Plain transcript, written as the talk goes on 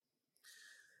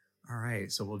All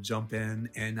right, so we'll jump in.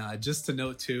 And just to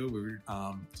note too, we were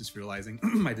just realizing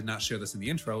I did not share this in the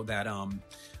intro that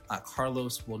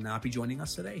Carlos will not be joining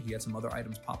us today. He had some other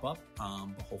items pop up,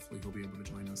 but hopefully he'll be able to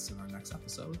join us in our next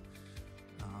episode.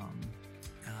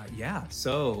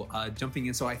 So jumping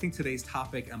in. So I think today's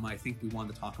topic, Emma, I think we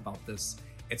wanted to talk about this.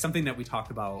 It's something that we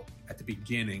talked about at the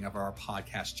beginning of our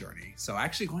podcast journey. So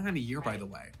actually going on a year, by the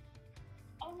way.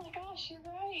 Oh my gosh, you're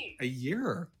right. A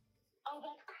year. Oh,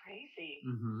 that's crazy.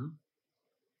 Mm-hmm.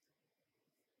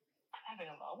 I'm having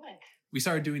a moment. We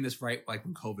started doing this right like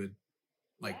when COVID,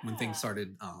 when things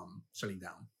started shutting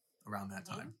down around that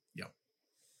time. Yep.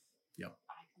 I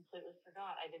completely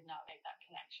forgot. I did not make that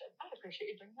connection. I appreciate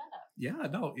you bringing that up.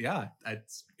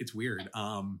 It's weird.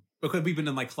 Because we've been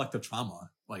in like collective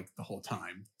trauma like the whole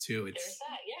time too. There's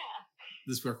that,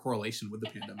 This weird correlation with the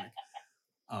pandemic.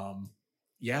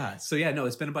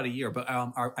 It's been about a year, but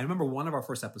I remember one of our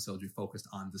first episodes we focused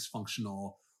on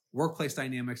dysfunctional workplace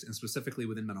dynamics and specifically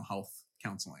within mental health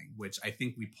counseling, which I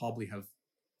think we probably have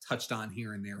touched on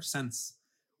here and there since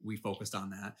we focused on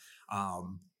that.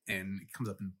 And it comes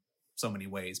up in so many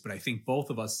ways, but I think both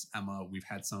of us, Emma, we've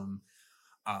had some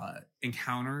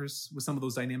encounters with some of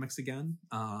those dynamics again.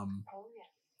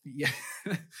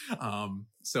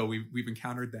 So we've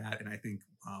encountered that, and I think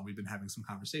we've been having some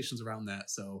conversations around that.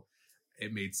 So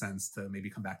it made sense to maybe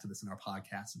come back to this in our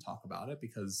podcast and talk about it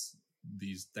because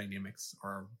these dynamics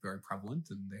are very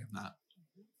prevalent and they have not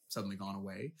suddenly gone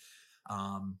away.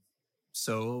 I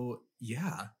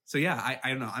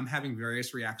don't know. I'm having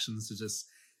various reactions to just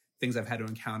things I've had to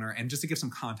encounter, and just to give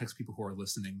some context, people who are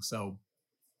listening. So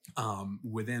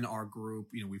within our group,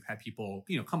 we've had people,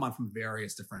 come on from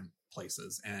various different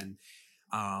places, and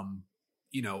I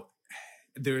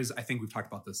think we've talked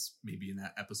about this maybe in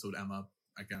that episode, Emma.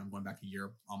 Again, I'm going back a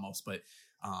year almost, but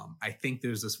I think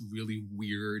there's this really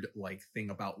weird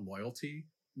thing about loyalty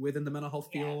within the mental health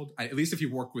field. At least if you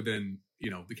work within,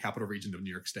 the capital region of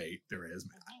New York State, there is.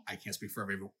 I can't speak for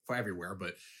everywhere,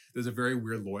 but there's a very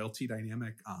weird loyalty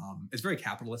dynamic. It's very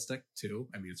capitalistic too.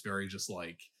 I mean, it's very just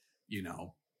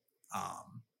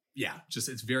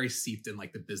it's very seeped in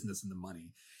the business and the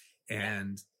money.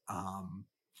 And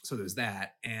so there's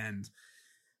that. And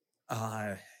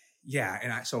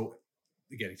so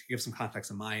again, to give some context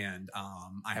on my end,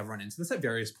 I have run into this at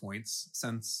various points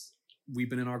since we've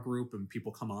been in our group and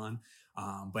people come on,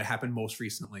 but it happened most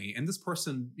recently. And this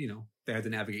person, they had to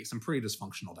navigate some pretty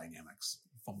dysfunctional dynamics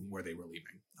from where they were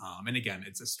leaving. And again,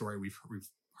 it's a story we've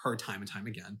heard time and time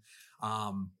again.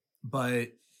 So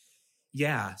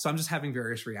I'm just having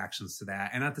various reactions to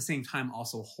that. And at the same time,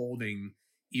 also holding,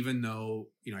 even though,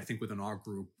 I think within our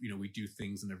group, we do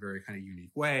things in a very kind of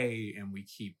unique way, and we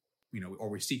keep, or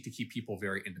we seek to keep people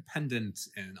very independent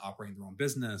and operating their own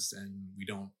business, and we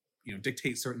don't,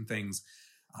 dictate certain things.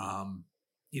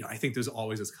 I think there's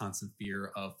always this constant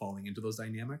fear of falling into those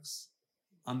dynamics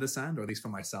on this end, or at least for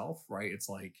myself, right? It's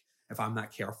like, if I'm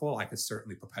not careful, I could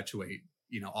certainly perpetuate,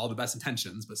 all the best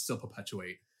intentions, but still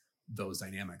perpetuate those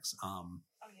dynamics.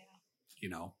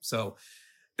 So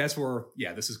that's where,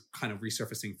 this is kind of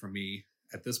resurfacing for me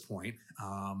at this point.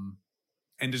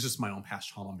 And there's just my own past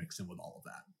trauma mixed in with all of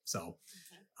that. So,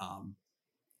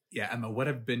 Emma,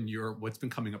 what's been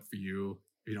coming up for you?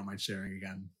 If you don't mind sharing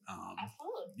again.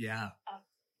 Absolutely. Yeah. Oh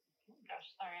my gosh,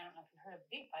 sorry, I don't know if you heard a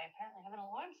beep. I apparently have an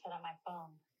alarm set on my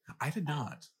phone. I did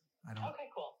not. I don't. Okay,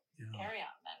 cool. Yeah. Carry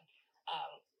on then.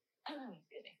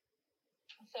 Excuse me.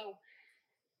 So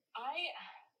I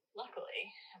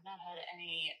luckily have not had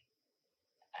any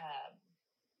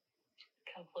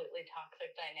completely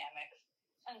toxic dynamics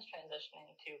since transitioning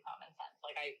to common sense.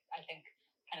 I think,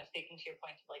 kind of speaking to your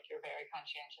point of you're very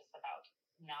conscientious about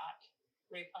not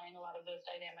replaying a lot of those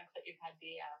dynamics that you've had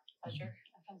the pleasure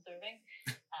of observing.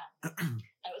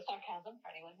 That was sarcasm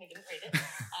for anyone who didn't read it.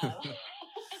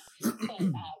 But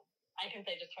I can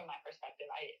say just from my perspective,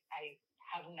 I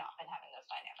have not been having those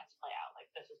dynamics play out.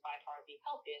 This is by far the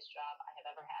healthiest job I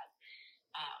have ever had.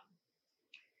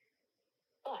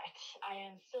 But I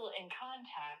am still in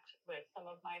contact with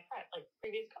some of my friends,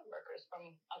 previous coworkers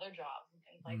from other jobs and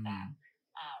things like that.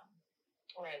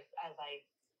 Whereas as I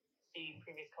see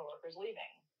previous coworkers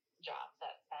leaving jobs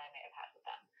that I may have had with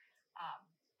them,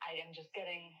 I am just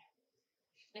getting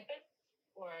snippets,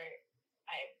 or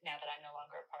now that I'm no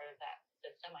longer a part of that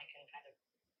system, I can kind of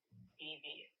be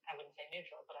I wouldn't say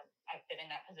neutral, but I've been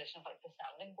in that position of the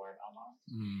sounding board almost,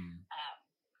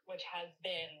 which has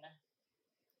been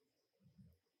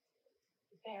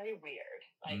very weird.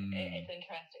 It's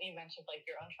interesting. You mentioned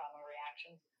your own trauma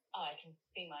reactions. Oh, I can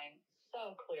see mine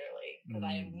so clearly because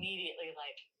I immediately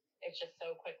it's just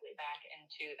so quickly back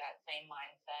into that same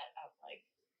mindset of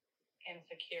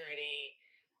insecurity,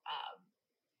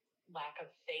 lack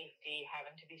of safety,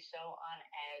 having to be so on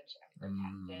edge and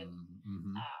protected.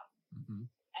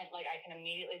 And like I can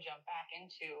immediately jump back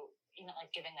into even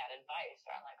like giving that advice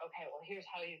around like, okay, well, here's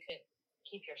how you could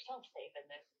keep yourself safe in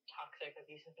this toxic,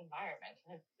 abusive environment.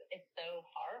 And it's so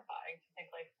horrifying to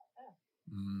think like, oh,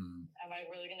 am I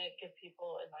really going to give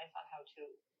people advice on how to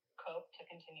cope to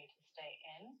continue to stay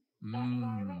in that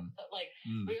environment? But like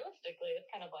realistically, it's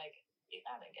kind of like you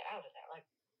gotta get out of there. Like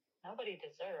nobody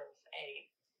deserves a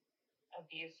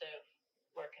abusive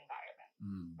work environment,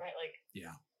 right? Like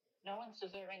no one's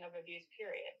deserving of abuse,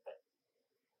 period. But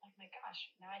like my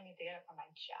gosh, now I need to get it from my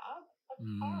job. That's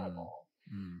horrible.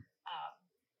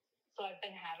 So I've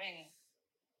been having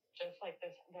just like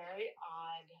this very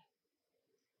odd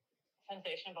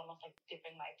sensation of almost like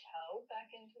dipping my toe back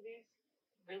into these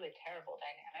really terrible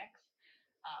dynamics.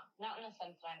 Not in the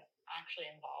sense that I'm actually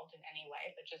involved in any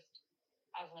way, but just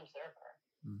as an observer,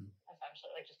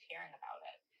 essentially, like just hearing about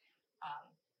it.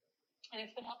 And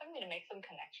it's been helping me to make some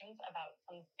connections about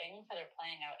some things that are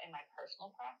playing out in my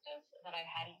personal practice that I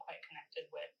hadn't quite connected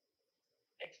with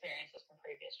experiences from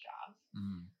previous jobs.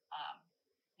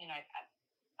 You know,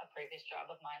 a previous job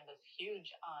of mine was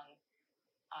huge on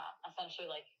essentially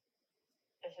like,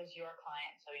 this is your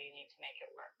client, so you need to make it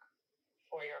work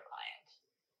for your client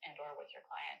and or with your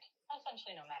client,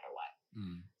 essentially no matter what.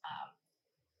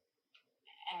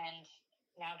 And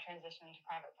now transitioning to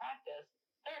private practice,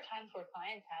 there are times where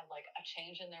clients have like a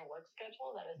change in their work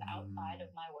schedule that is outside of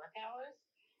my work hours.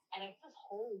 And it's this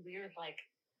whole weird, like,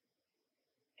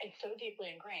 it's so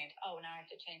deeply ingrained. Oh, now I have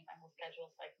to change my whole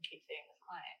schedule so I can keep seeing this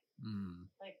client.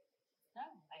 Like, no,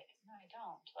 I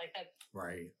don't. Like that's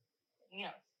right. You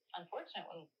know, unfortunate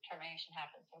when termination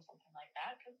happens from something like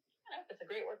that, because you know, if it's a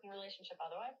great working relationship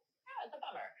otherwise, yeah, it's a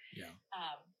bummer. Yeah.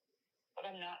 But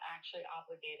I'm not actually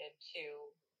obligated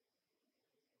to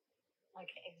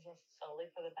like exist solely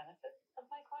for the benefit of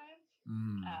my clients.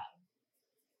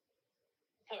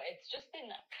 So it's just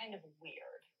been kind of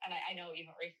weird. And I know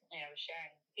even recently I was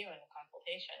sharing with you in a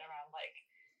consultation around like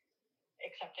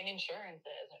accepting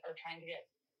insurances or trying to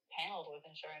get paneled with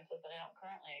insurances that I don't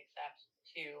currently accept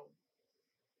to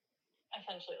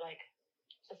essentially like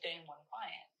sustain one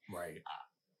client. Right.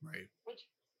 Right. Which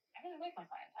I really like my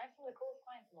clients. I have some of the coolest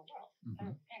clients in the world.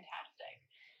 They're fantastic.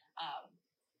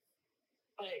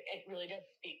 But it really does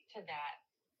speak to that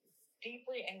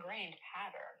deeply ingrained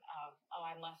pattern of, oh,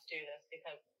 I must do this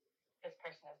because this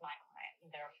person is my client and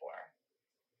therefore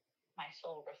my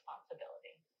sole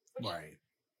responsibility. Which right.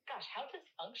 Gosh, how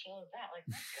dysfunctional is that? Like,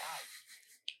 my God.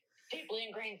 Deeply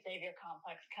ingrained savior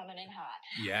complex coming in hot.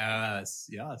 Yes.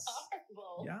 Yes.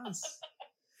 Horrible. Yes.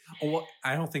 Well,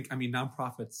 I don't think, I mean,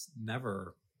 nonprofits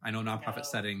never, I know nonprofit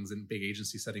settings and big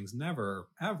agency settings never,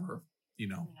 ever, you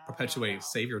know, perpetuate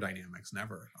savior dynamics.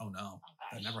 Never. Oh, no.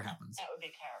 That never happens. That would be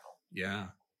terrible.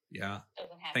 Yeah. Yeah.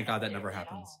 Doesn't happen. Thank God that never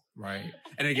happens. Right.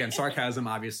 And again, sarcasm,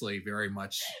 obviously, very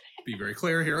much, be very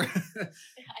clear here. I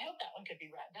hope that one could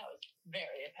be read. That was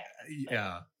very apparent.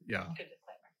 Yeah. Yeah. Good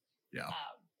disclaimer. Yeah.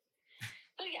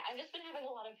 So yeah, I've just been having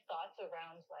a lot of thoughts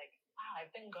around like, wow,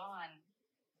 I've been gone.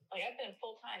 Like I've been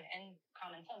full-time in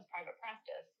Common Sense private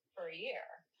practice for a year.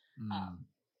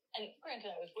 And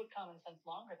granted, I was with Common Sense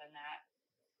longer than that,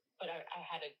 but I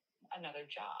had another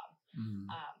job.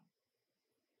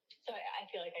 So I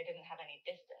feel like I didn't have any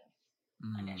distance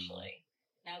initially.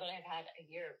 Now that I've had a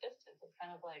year of distance, it's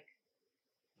kind of like,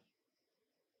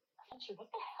 essentially, what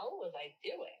the hell was I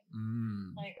doing?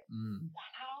 Like,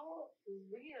 how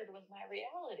weird was my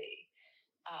reality?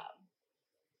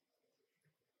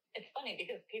 It's funny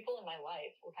because people in my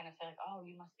life will kind of say like, oh,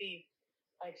 you must be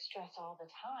like stressed all the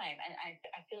time. And I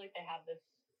feel like they have this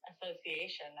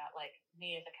association that like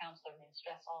me as a counselor means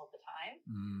stress all the time.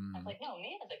 I was like, no,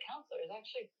 me as a counselor is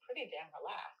actually pretty damn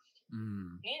relaxed.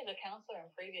 Me as a counselor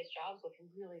in previous jobs with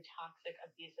really toxic,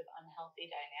 abusive, unhealthy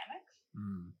dynamics.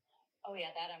 Oh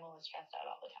yeah, that Emma was stressed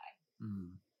out all the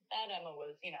time. That Emma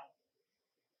was, you know,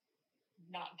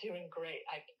 not doing great.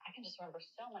 I can just remember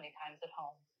so many times at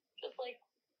home, just like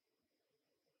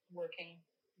working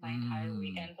my entire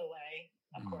weekends away,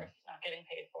 of course, not getting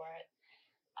paid for it.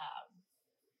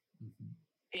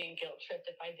 Being guilt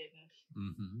tripped if I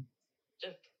didn't.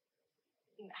 Just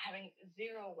having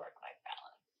zero work-life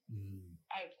balance.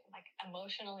 I was like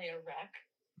emotionally a wreck.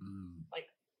 Like,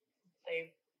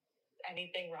 say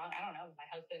anything wrong. I don't know.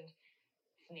 My husband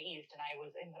sneezed and I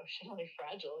was emotionally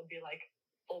fragile and be like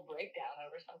full breakdown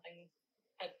over something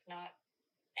that's not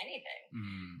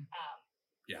anything.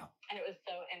 Yeah. And it was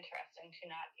so interesting to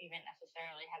not even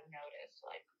necessarily have noticed,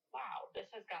 like, wow,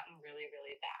 this has gotten really,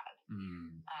 really bad.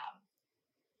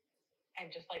 And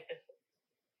just like this,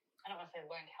 I don't want to say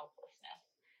learned helplessness,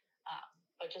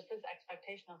 just this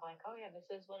expectation of like, oh yeah, this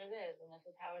is what it is, and this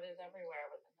is how it is everywhere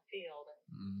within the field.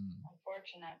 And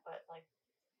unfortunate, but like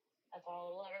that's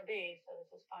all it'll ever be. So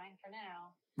this is fine for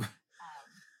now.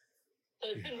 So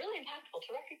it's been really impactful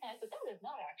to recognize that is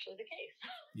not actually the case.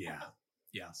 Yeah.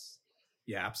 Yes.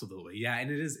 Yeah, absolutely. Yeah. And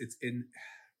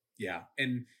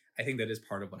and I think that is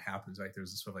part of what happens, right?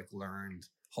 There's this sort of like learned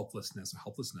hopelessness or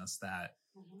helplessness that,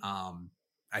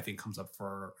 I think comes up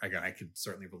for, again, I could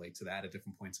certainly relate to that at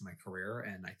different points in my career.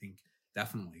 And I think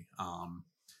definitely, and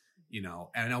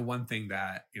I know one thing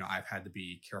that, I've had to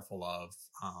be careful of,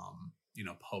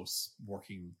 post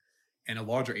working in a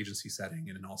larger agency setting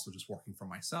and then also just working for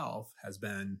myself has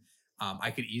been,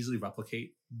 I could easily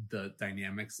replicate the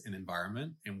dynamics and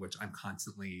environment in which I'm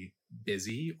constantly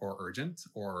busy or urgent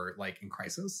or like in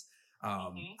crisis.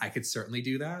 I could certainly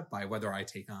do that by whether I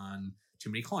take on too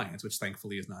many clients, which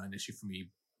thankfully is not an issue for me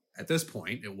at this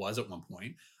point. It was at one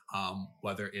point,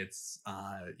 whether it's,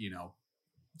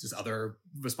 just other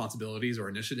responsibilities or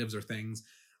initiatives or things.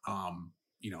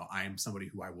 I am somebody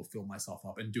who I will fill myself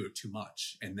up and do it too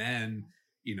much. And then,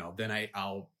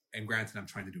 I'll, and granted, I'm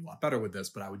trying to do a lot better with this,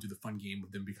 but I would do the fun game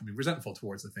of them becoming resentful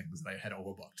towards the things that I had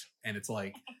overbooked. And it's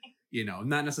like,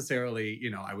 not necessarily,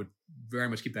 I would very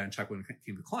much keep that in check when it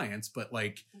came to clients, but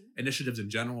like initiatives in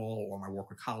general or my work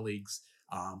with colleagues.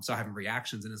 So having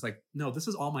reactions, and it's like, no, this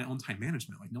is all my own time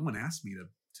management. Like no one asked me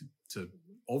to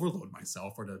overload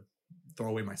myself or to throw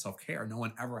away my self-care. No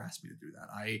one ever asked me to do that.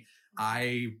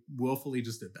 I willfully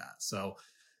just did that. So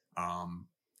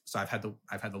I've had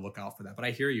to look out for that, but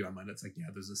I hear you, Emma. It's like, yeah,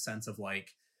 there's a sense of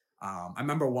like, I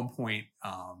remember at one point,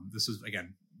 this was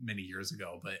again, many years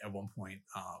ago, but at one point,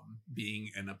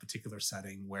 being in a particular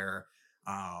setting where,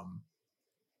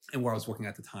 and where I was working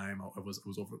at the time, I was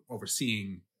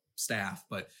overseeing staff,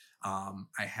 but,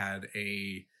 I had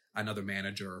another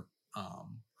manager,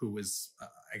 who was,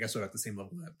 I guess, sort of at the same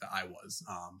level that I was,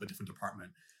 but different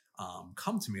department,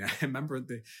 come to me. I remember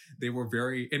they were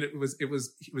very, and it was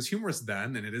humorous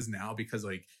then, and it is now, because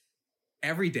like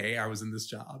every day I was in this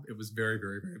job, it was very,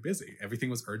 very, very busy. Everything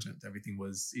was urgent. Everything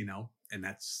was, and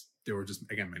there were just,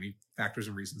 again, many factors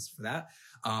and reasons for that.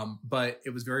 But it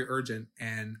was very urgent.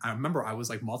 And I remember I was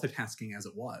like multitasking as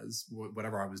it was,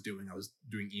 whatever I was doing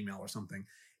email or something.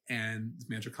 And this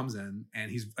manager comes in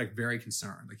and he's like very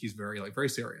concerned. Like he's very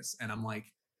serious. And I'm like,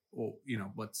 well,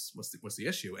 what's the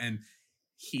issue? And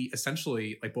he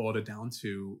essentially like boiled it down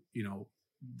to,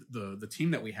 the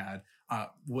team that we had,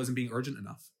 wasn't being urgent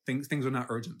enough. Things are not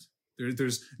urgent.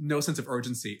 There's no sense of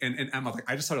urgency. And Emma, like,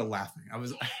 I just started laughing. I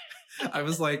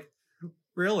was like,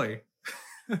 really?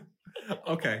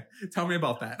 Okay. Tell me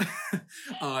about that.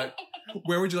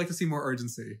 Where would you like to see more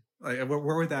urgency? Like,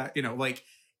 where would that,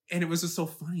 and it was just so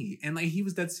funny. And like, he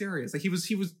was dead serious. Like he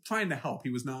was trying to help. He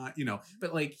was not,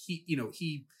 but like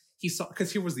he saw,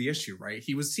 because here was the issue, right?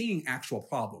 He was seeing actual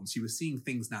problems. He was seeing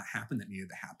things not happen that needed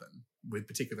to happen with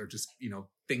particular, just,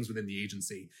 things within the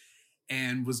agency,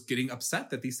 and was getting upset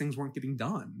that these things weren't getting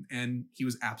done. And he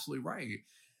was absolutely right.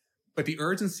 But the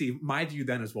urgency, my view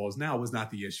then as well as now, was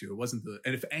not the issue. It wasn't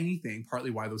and if anything,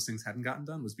 partly why those things hadn't gotten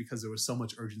done was because there was so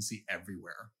much urgency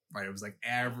everywhere, right? It was like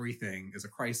everything is a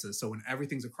crisis. So when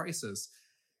everything's a crisis,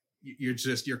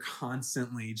 you're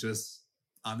constantly just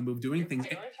on the move doing things.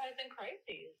 Prioritizing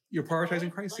crises. You're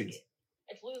prioritizing crises. Like,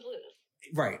 it's lose-lose.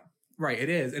 Right. It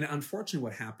is. And unfortunately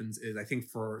what happens is, I think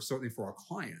certainly for our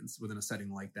clients within a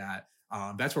setting like that,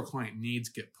 that's where client needs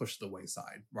get pushed to the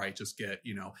wayside, right? Just get,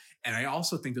 and I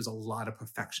also think there's a lot of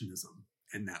perfectionism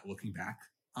in that, looking back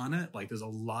on it. Like there's a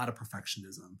lot of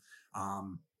perfectionism.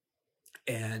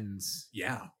 And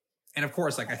yeah. And of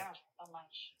course, so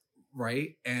much.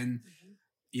 Right. And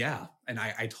yeah. And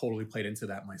I totally played into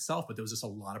that myself, but there was just a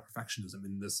lot of perfectionism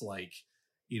in this, like,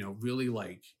 really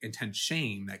like intense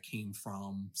shame that came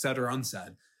from, said or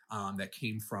unsaid, that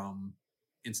came from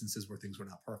instances where things were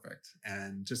not perfect,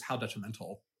 and just how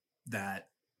detrimental that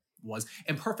was.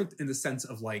 And perfect in the sense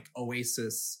of like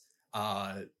Oasis,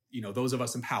 those of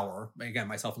us in power, again,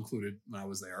 myself included when I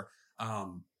was there,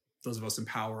 those of us in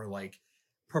power, like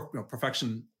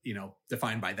perfection,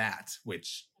 defined by that,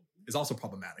 which is also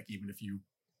problematic, even if you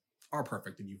are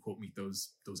perfect and you quote meet those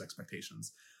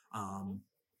expectations.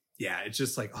 Yeah, it's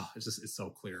just like, it's so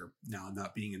clear now,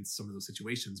 not being in some of those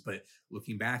situations, but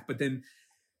looking back. But then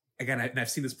again, I've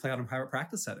seen this play out in private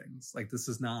practice settings. Like this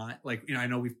is not like, I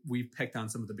know we've picked on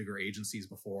some of the bigger agencies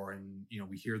before, and,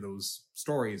 we hear those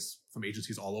stories from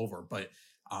agencies all over, but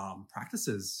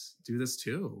practices do this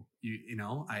too.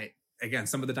 Again,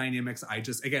 some of the dynamics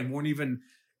weren't even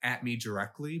at me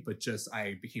directly, but just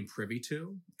I became privy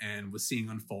to and was seeing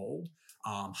unfold,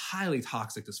 highly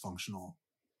toxic, dysfunctional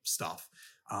stuff.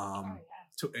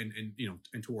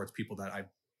 and towards people that I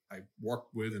work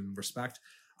with and respect.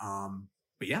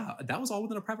 But yeah, that was all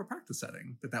within a private practice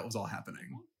setting that was all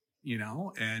happening,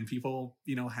 and people,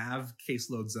 have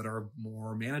caseloads that are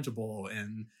more manageable.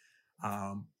 And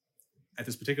at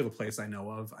this particular place I know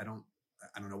of, I don't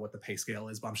know what the pay scale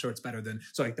is, but I'm sure it's better than,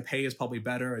 so like the pay is probably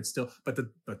better. It's still, but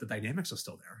the dynamics are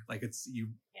still there. Like it's,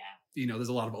 there's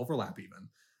a lot of overlap even.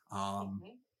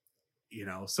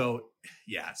 So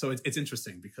yeah, so it's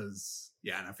interesting because,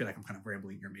 and I feel like I'm kind of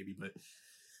rambling here maybe, but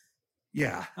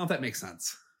yeah, I don't know if that makes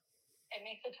sense. It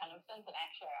makes a ton of sense. And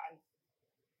actually, I'm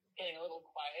getting a little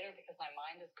quieter because my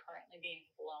mind is currently being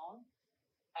blown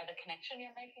by the connection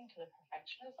you're making to the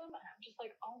perfectionism. And I'm just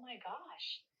like, oh my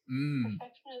gosh,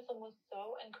 perfectionism was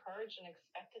so encouraged and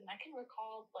expected. And I can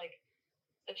recall like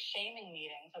the shaming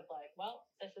meetings of like,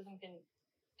 well, this hasn't been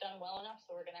done well enough,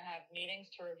 so we're going to have meetings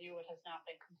to review what has not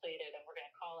been completed, and we're going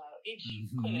to call out each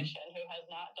clinician who has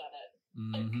not done it.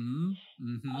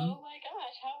 Oh my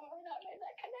gosh, how have I not made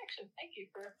that connection? Thank you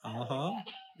for that.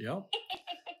 Yep.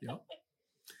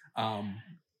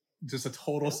 Just a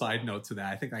total side note to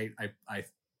that. I think I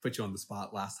put you on the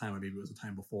spot last time, or maybe it was the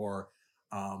time before.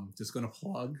 Just going to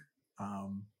plug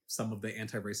some of the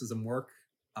anti-racism work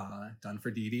done for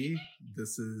DD.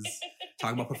 This is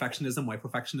talking about perfectionism, white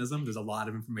perfectionism. There's a lot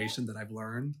of information that I've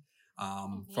learned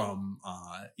from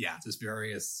just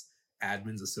various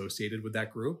admins associated with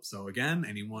that group. So again,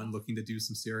 anyone looking to do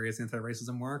some serious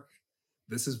anti-racism work,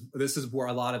 this is where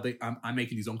a lot of I'm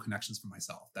making these own connections for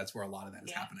myself. That's where a lot of that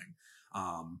is happening.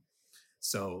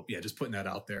 So yeah, just putting that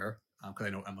out there because I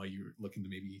know, Emma, you're looking to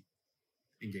maybe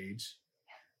engage.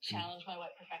 Challenge my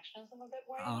white perfectionism a bit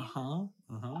more.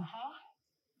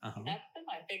 That's been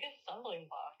my biggest stumbling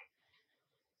block.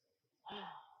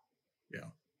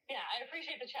 Yeah, I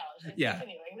appreciate the challenge.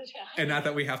 Continuing the challenge. And not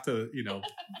that we have to,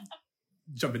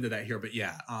 jump into that here, but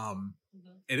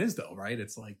it is though, right?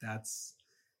 It's like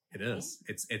it is.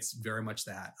 It's very much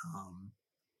that.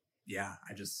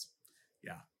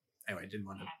 Anyway, I didn't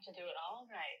want to have to do it all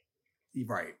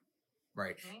right.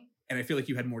 Right. And I feel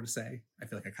like you had more to say. I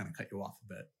feel like I kind of cut you off a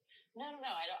bit. No,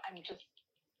 I don't. I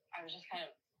was just kind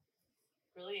of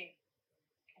really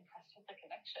impressed with the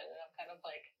connection, and I'm kind of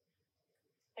like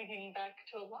thinking back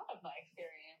to a lot of my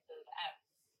experiences at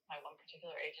my one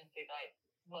particular agency that I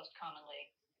most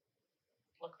commonly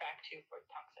look back to for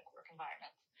toxic work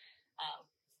environments.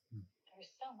 There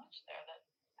was so much there that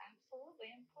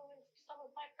absolutely influenced some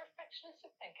of my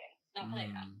perfectionistic thinking. Not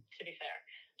that to be fair,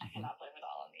 I cannot blame it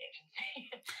all on the agency.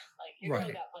 Like you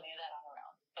really got plenty of that on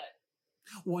around. But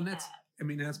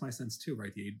and that's my sense too,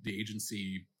 right? The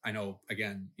agency, I know,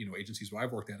 again, agencies where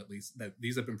I've worked at least, that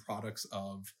these have been products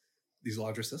of these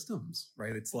larger systems,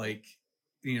 right? It's like,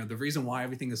 the reason why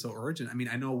everything is so urgent. I mean,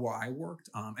 I know where I worked,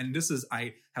 and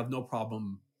I have no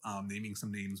problem naming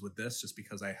some names with this, just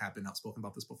because I have been outspoken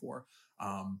about this before.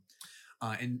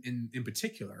 In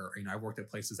particular, I worked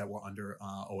at places that were under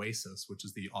OASIS, which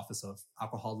is the Office of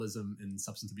Alcoholism and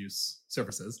Substance Abuse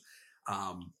Services.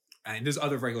 And there's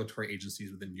other regulatory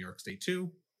agencies within New York State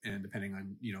too. And depending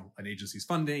on, an agency's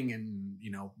funding and,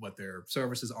 what their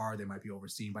services are, they might be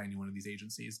overseen by any one of these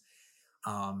agencies.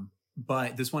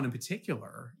 But this one in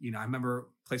particular, I remember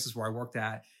places where I worked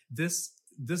at,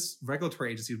 this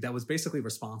regulatory agency that was basically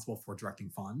responsible for directing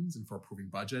funds and for approving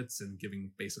budgets and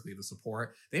giving basically the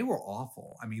support, they were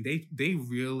awful. I mean, they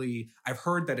really, I've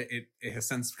heard that it has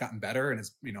since gotten better and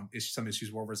it's, some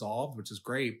issues were resolved, which is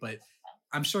great. But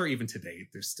I'm sure even today,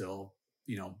 there's still,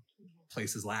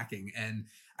 places lacking. And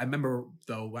I remember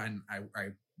though, when I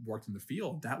worked in the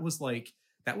field, that was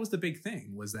the big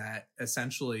thing, was that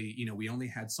essentially, we only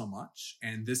had so much,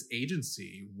 and this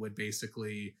agency would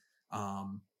basically,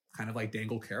 kind of like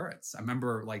dangle carrots. I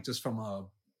remember just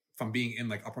from being in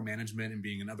like upper management and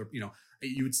being in other,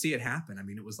 you would see it happen. I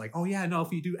mean, it was like, oh yeah, no,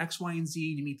 if you do X, Y, and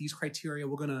Z and you meet these criteria,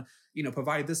 we're going to,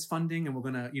 provide this funding and we're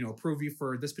going to, approve you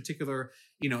for this particular,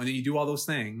 and then you do all those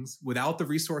things without the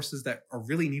resources that are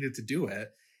really needed to do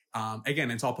it. Again,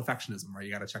 it's all perfectionism, right?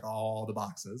 You got to check all the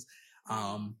boxes.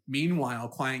 Meanwhile,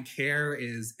 client care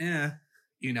is,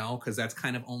 cause that's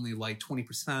kind of only like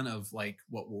 20% of like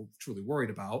what we're truly worried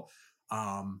about.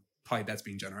 Probably that's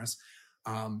being generous.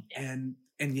 And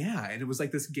it was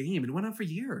like this game, and it went on for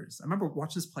years. I remember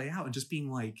watching this play out and just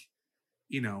being like,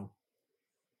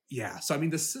 So, I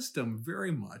mean, the system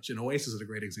very much, and OASIS is a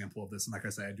great example of this. And like I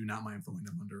say, I do not mind throwing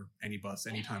them under any bus,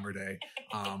 any time or day.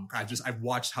 I've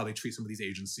watched how they treat some of these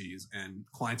agencies, and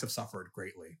clients have suffered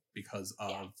greatly because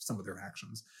of some of their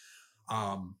actions.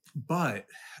 Or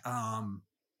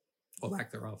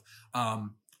lack thereof.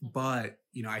 But,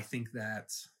 I think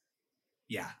that,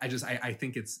 I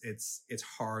think it's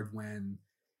hard when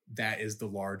that is the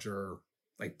larger,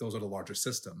 like those are the larger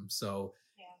systems. So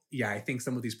yeah, I think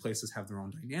some of these places have their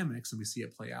own dynamics and we see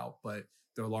it play out, but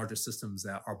there are larger systems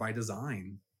that are by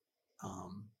design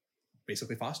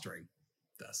basically fostering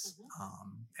this.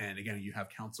 And again, you have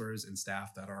counselors and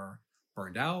staff that are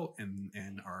burned out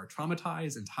and are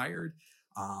traumatized and tired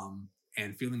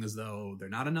and feeling as though they're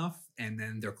not enough. And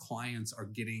then their clients are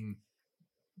getting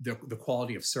the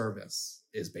quality of service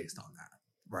is based on that,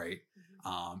 right?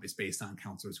 It's based on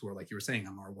counselors who are, like you were saying,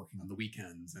 are working on the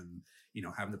weekends and, you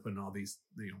know, having to put in all these,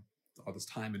 you know, all this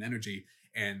time and energy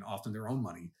and often their own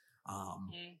money.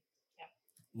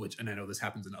 Which, and I know this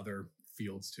happens in other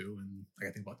fields too. And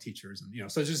like, I think about teachers and, you know,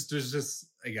 so there's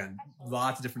just, again,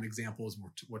 lots of different examples.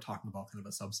 We're talking about kind of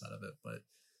a subset of it, but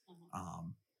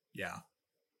yeah.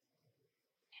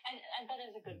 And that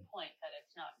is a good point, that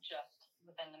it's not just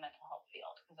within the mental health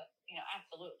field, because, you know,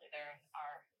 absolutely there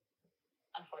are,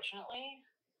 unfortunately,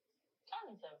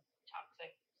 tons of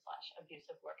toxic /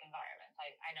 abusive work environments.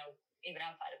 I know even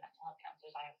outside of mental health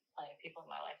counselors, I have plenty of people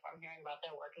in my life where I'm hearing about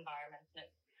their work environments, and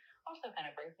it also kind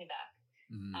of brings me back.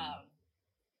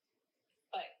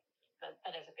 But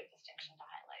that is a good distinction to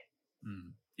highlight.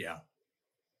 Yeah.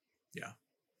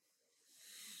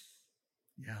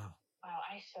 Wow,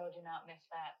 I so do not miss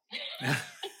that.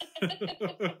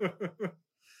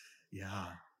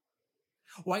 Yeah.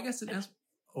 Well, I guess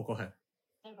oh, go ahead.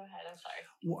 No, go ahead. I'm sorry.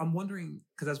 Well, I'm wondering,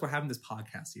 because as we're having this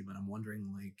podcast, even, I'm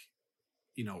wondering, like,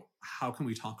 you know, how can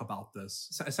we talk about this?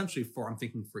 So essentially, I'm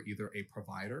thinking for either a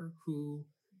provider who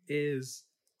is,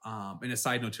 and a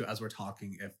side note too, as we're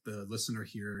talking, if the listener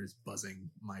here is buzzing,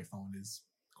 my phone is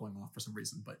going off for some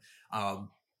reason, but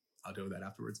I'll deal with that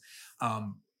afterwards.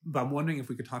 But I'm wondering if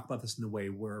we could talk about this in a way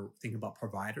where thinking about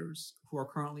providers who are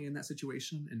currently in that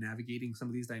situation and navigating some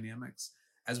of these dynamics,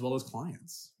 as well as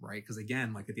clients, right? Because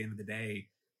again, like at the end of the day,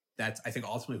 that's, I think,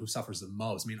 ultimately who suffers the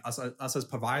most. I mean, us as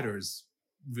providers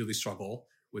really struggle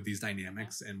with these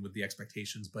dynamics and with the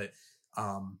expectations, but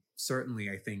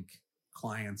certainly I think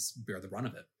clients bear the brunt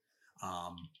of it.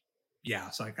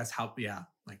 So I guess how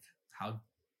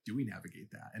do we navigate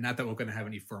that? And not that we're going to have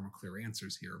any firm or clear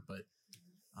answers here, but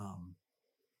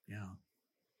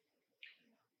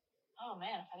Oh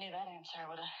man, if I knew that answer, I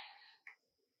would have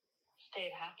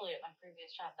stayed happily at my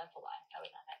previous job. That's a lie. I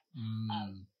would not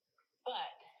have.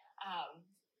 But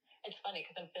it's funny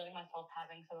because I'm feeling myself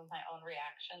having some of my own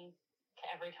reactions to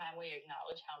every time we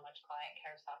acknowledge how much client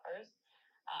care suffers.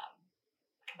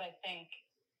 Because I think,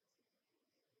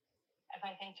 if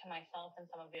I think to myself and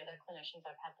some of the other clinicians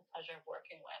I've had the pleasure of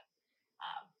working with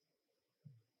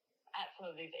at some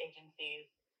of these agencies,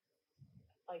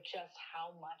 like just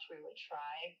how much we would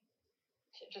try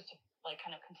to just like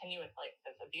kind of continue with like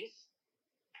this abuse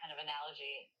kind of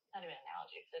analogy, not even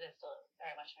analogy, because it is still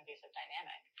very much an abusive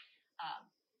dynamic.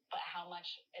 But how much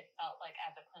it felt like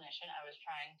as a clinician, I was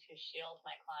trying to shield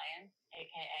my clients,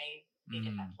 AKA the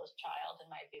defenseless child in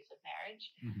my abusive marriage,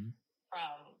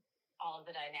 from all of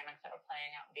the dynamics that were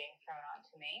playing out and being thrown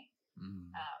onto me.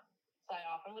 So I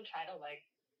often would try to like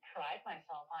pride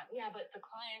myself on, but the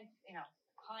clients, you know,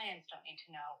 clients don't need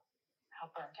to know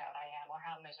how burnt out I am or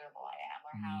how miserable I am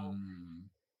or how,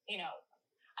 you know,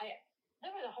 there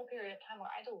was a whole period of time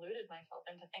where I deluded myself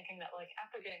into thinking that like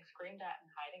after getting screamed at and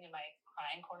hiding in my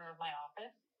crying corner of my office,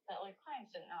 that like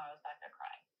clients didn't know I was back there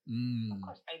crying. Of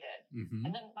course they did. And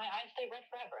then my eyes stay red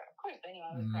forever. Of course they knew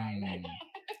I was crying. Like,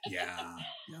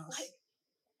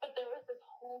 but there was this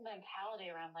whole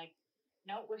mentality around like,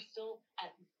 no, we're still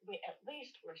at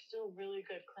least we're still really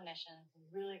good clinicians,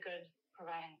 really good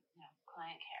providing, you know,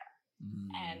 client care.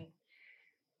 And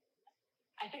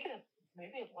I think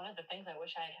maybe one of the things I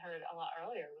wish I had heard a lot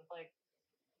earlier was like,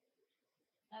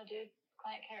 no, dude,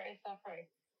 client care is suffering.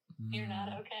 You're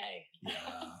not okay.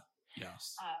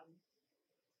 Yes.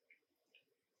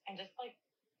 And just like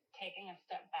taking a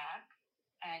step back,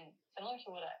 and similar to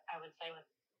what I would say with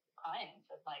clients,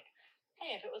 is like,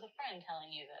 hey, if it was a friend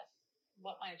telling you this,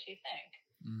 what might you think?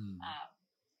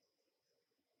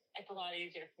 It's a lot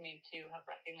easier for me to have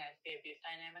recognized the abuse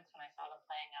dynamics when I saw them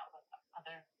playing out with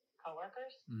other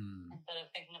coworkers, instead of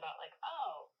thinking about like,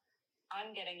 oh,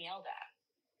 I'm getting yelled at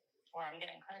or I'm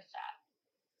getting cursed at.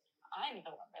 I'm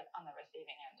the one that's on the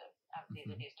receiving end of these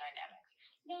abuse dynamics.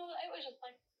 No, it was just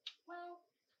like, well,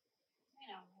 you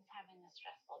know, I was having a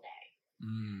stressful day.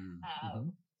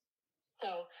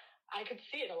 So I could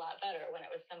see it a lot better when it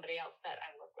was somebody else that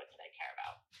I work with that I care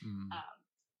about.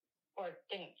 Or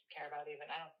didn't care about even.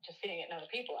 Just seeing it in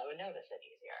other people, I would notice it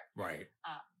easier. Right.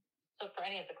 So for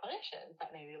any of the clinicians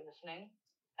that may be listening,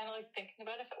 kind of like thinking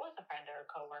about if it was a friend or a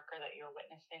coworker that you're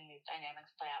witnessing these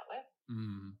dynamics play out with,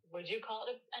 would you call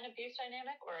it an abuse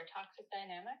dynamic or a toxic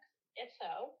dynamic? if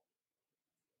so,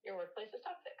 your workplace is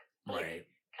toxic. Right.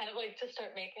 Kind of like to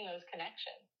start making those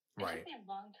connections. It Right. took me a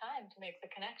long time to make the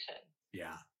connection.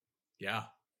 Yeah.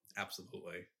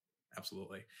 Absolutely.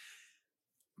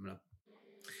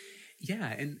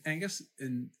 And I guess,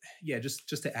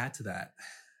 just to add to that,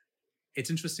 it's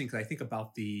interesting because I think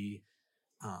about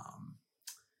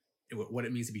what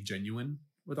it means to be genuine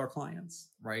with our clients,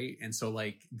 right? And so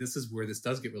like this is where this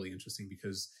does get really interesting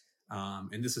because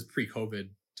and this is pre-COVID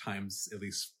times, at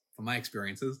least from my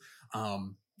experiences,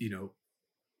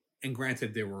 and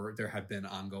granted there have been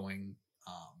ongoing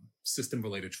system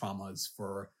related traumas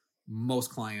for most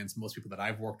clients, most people that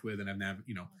I've worked with and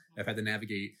I've had to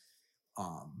navigate,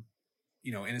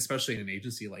 and especially in an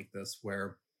agency like this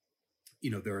where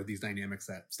there are these dynamics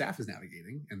that staff is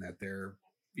navigating and that they're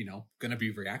going to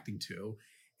be reacting to.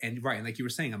 And right, and like you were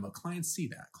saying, clients see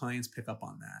that, clients pick up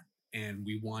on that, and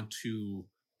we want to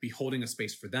be holding a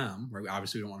space for them, right?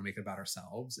 Obviously we don't want to make it about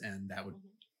ourselves, and that would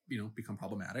become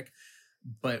problematic.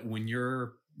 But when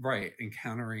you're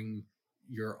encountering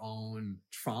your own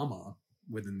trauma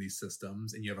within these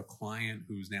systems and you have a client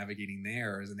who's navigating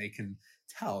theirs and they can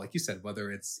tell, like you said,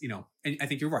 whether it's, and I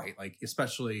think you're right, like,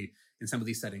 especially in some of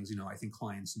these settings, I think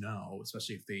clients know,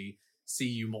 especially if they see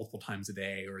you multiple times a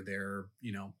day or they're,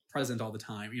 present all the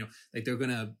time, like they're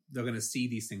going to see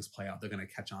these things play out. They're going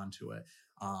to catch on to it.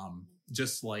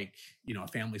 Just like, a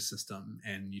family system,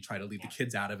 and you try to leave the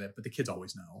kids out of it, but the kids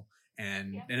always know.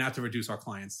 And not to reduce our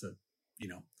clients to,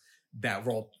 that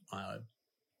role,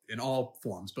 in all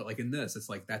forms, but like in this, it's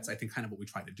like, that's, I think, kind of what we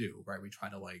try to do, right? We try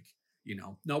to like,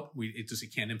 nope,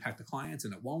 it can't impact the clients,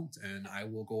 and it won't. And I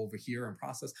will go over here and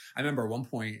process. I remember at one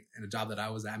point in a job that I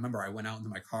was at, I went out into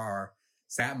my car,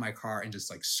 sat in my car and just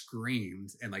like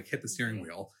screamed and like hit the steering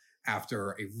wheel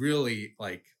after a really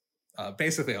like,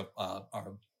 basically a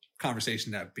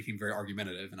conversation that became very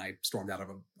argumentative, and I stormed out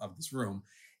of this room.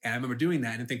 And I remember doing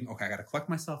that and thinking, okay, I got to collect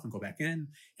myself and go back in.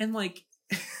 And like,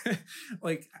 imagine a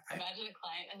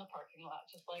client in the parking lot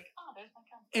just like, oh, there's my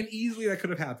counselor. And easily that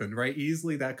could have happened, right?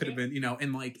 Easily that could have been,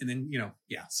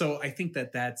 so I think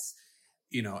that's,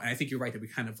 and I think you're right that we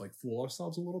kind of like fool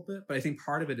ourselves a little bit, but I think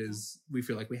part of it is we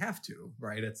feel like we have to,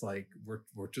 right? It's like we're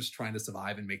just trying to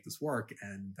survive and make this work,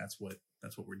 and that's what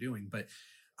we're doing. But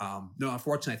no,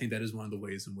 unfortunately, I think that is one of the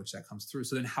ways in which that comes through.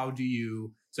 So then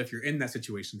so if you're in that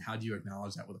situation, how do you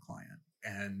acknowledge that with a client?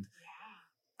 And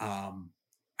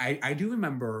I do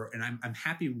remember, and I'm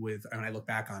happy with, when I look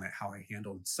back on it, how I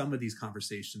handled some of these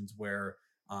conversations where,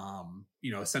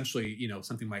 essentially,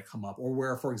 something might come up, or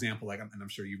where, for example, like, and I'm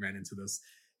sure you ran into this,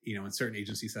 in certain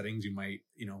agency settings, you might,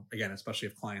 again, especially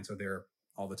if clients are there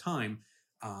all the time,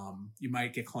 you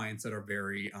might get clients that are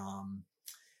very,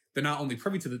 they're not only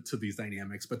privy to these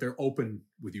dynamics, but they're open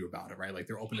with you about it, right? Like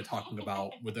they're open to talking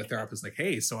about with their therapist, like,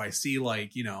 hey, so I see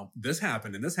like, this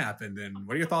happened and this happened, and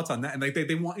what are your thoughts on that? And like,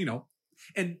 they want,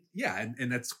 and yeah,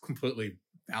 and that's completely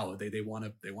valid. They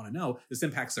want to know this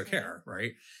impacts their care,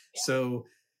 right? Yeah. So,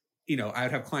 I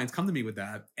would have clients come to me with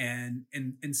that, and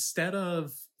instead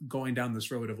of going down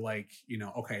this road of like,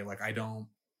 okay, like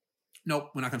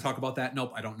nope, we're not going to talk about that.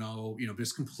 Nope, I don't know.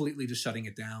 Just completely just shutting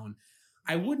it down.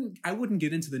 I wouldn't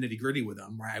get into the nitty gritty with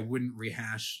them, right? I wouldn't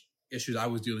rehash issues I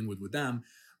was dealing with them,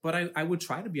 but I would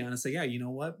try to be honest, say, yeah, you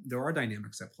know what, there are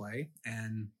dynamics at play,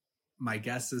 and my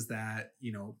guess is that,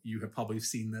 you have probably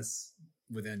seen this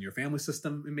within your family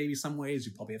system in maybe some ways.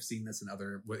 You probably have seen this in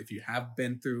if you have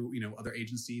been through, other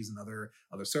agencies and other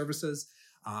services,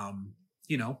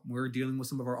 we're dealing with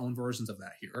some of our own versions of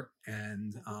that here.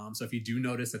 And so if you do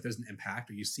notice that there's an impact,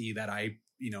 or you see that I,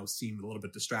 seem a little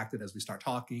bit distracted as we start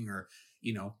talking, or,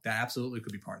 that absolutely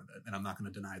could be part of it. And I'm not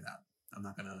going to deny that. I'm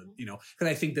not going to, because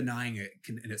I think denying it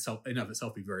can in of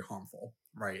itself be very harmful,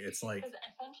 right? It's like, because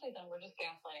essentially then we're just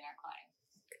gaslighting our clients.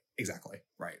 Exactly.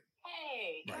 Right.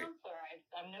 Hey, counselor,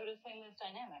 I'm noticing this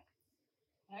dynamic.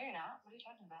 No, you're not. What are you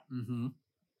talking about? Mm-hmm.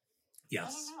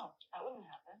 Yes. I don't know. That wouldn't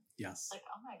happen. Yes. Like,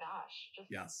 oh my gosh.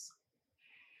 Yes.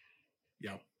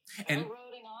 Yep. And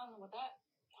eroding on with that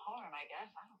harm, I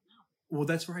guess. I don't know. Well,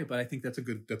 that's right. But I think that's a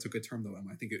good term though,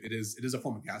 Emma. I think it is a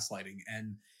form of gaslighting.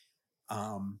 And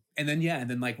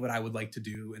then like what I would like to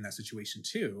do in that situation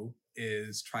too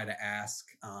is try to ask,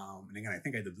 and again, I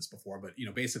think I did this before, but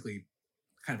basically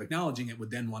kind of acknowledging it,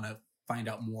 would then want to find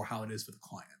out more how it is for the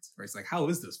clients, right? It's like, how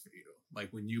is this for you?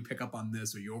 Like when you pick up on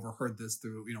this, or you overheard this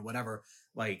through, whatever,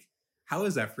 like, how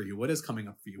is that for you? What is coming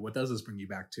up for you? What does this bring you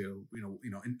back to,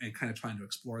 and kind of trying to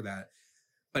explore that.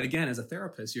 But again, as a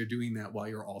therapist, you're doing that while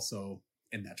you're also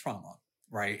in that trauma,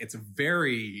 right? It's a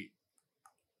very,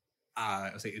 I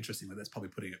would say interesting, but that's probably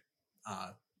putting it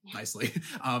nicely.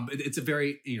 It's a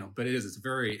very, it's a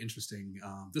very interesting,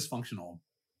 dysfunctional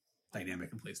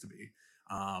dynamic and place to be.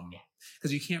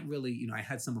 Because you can't really, I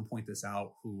had someone point this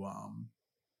out who,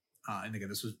 and again,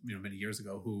 this was, many years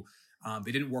ago, who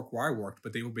they didn't work where I worked,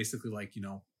 but they were basically like,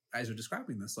 as you're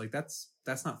describing this, like that's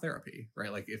not therapy,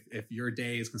 right? Like if your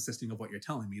day is consisting of what you're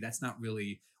telling me, that's not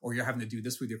really, or you're having to do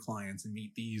this with your clients and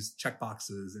meet these check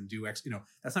boxes and do X,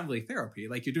 that's not really therapy.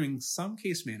 Like you're doing some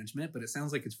case management, but it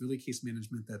sounds like it's really case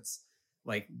management that's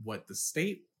like what the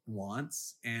state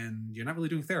wants, and you're not really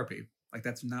doing therapy. Like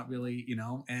that's not really,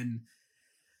 and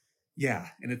yeah,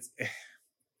 and it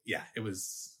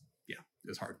was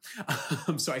hard.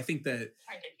 So I think that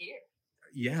hard to hear.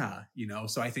 Yeah,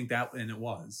 so I think that, and it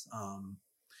was,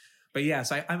 but yeah,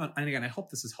 so and again, I hope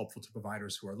this is helpful to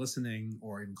providers who are listening,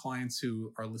 or even clients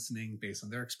who are listening based on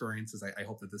their experiences. I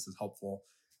hope that this is helpful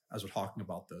as we're talking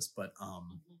about this. But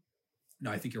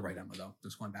no, I think you're right, Emma. Though,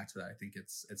 just going back to that, I think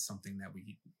it's something that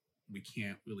we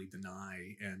can't really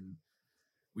deny, and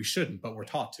we shouldn't, but we're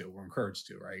taught to, we're encouraged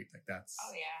to, right? Like that's.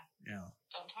 Oh yeah.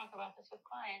 Don't talk about this with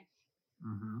clients.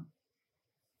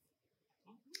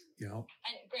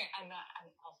 And Grant, I'm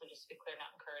also, just to be clear,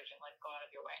 not encouraging like go out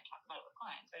of your way and talk about it with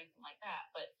clients or anything like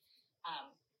that. But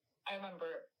I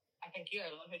remember, I think you're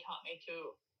the one who taught me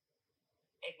to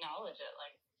acknowledge it.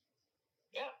 Like,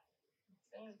 yeah,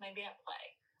 things may be at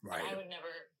play. Right. And I would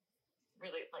never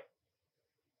really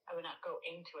I would not go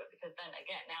into it, because then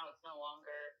again, now it's no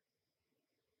longer.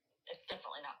 It's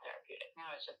definitely not therapeutic.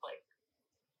 Now it's just like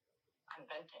I'm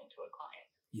venting to a client.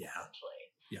 Yeah.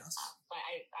 Essentially. Yes. But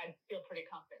I feel pretty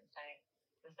confident saying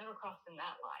there's never crossing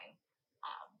that line.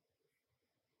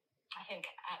 I think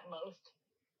at most,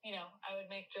 I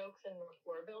would make jokes in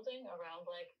rapport building around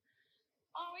like,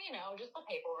 oh, just the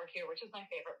paperwork here, which is my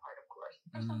favorite part, of course,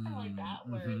 or something like that,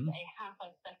 where it's a half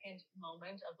a second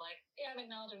moment of like, yeah, I'm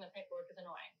acknowledging that paperwork is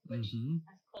annoying, which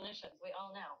as clinicians, we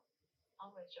all know.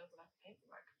 Always joke about the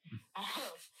paperwork.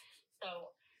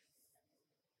 So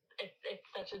it's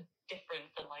such a difference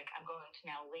than like I'm going to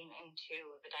now lean into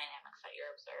the dynamics that you're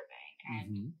observing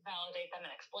and validate them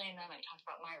and explain them and talk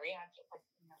about my reaction. Like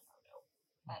no.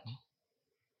 That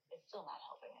is still not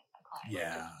helping a client.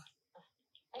 Yeah.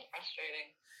 It's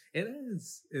frustrating. It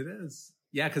is.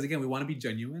 Yeah, because again, we want to be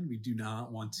genuine. We do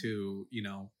not want to,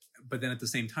 but then at the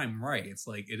same time, right, it's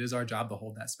like it is our job to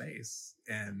hold that space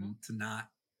and to not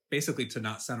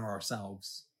center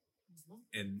ourselves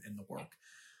in the work.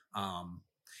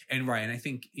 And right, and I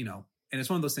think, and it's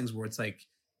one of those things where it's like,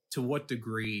 to what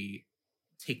degree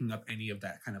taking up any of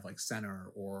that kind of like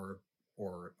center or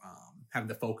having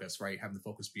the focus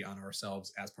be on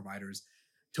ourselves as providers,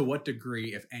 to what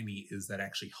degree, if any, is that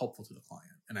actually helpful to the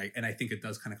client? And I think it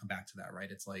does kind of come back to that,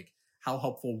 right? It's like, how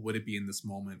helpful would it be in this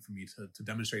moment for me to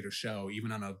demonstrate or show,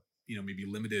 even on a, maybe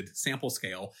limited sample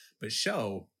scale, but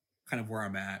show kind of where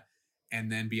I'm at,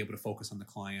 and then be able to focus on the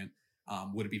client.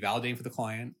 Would it be validating for the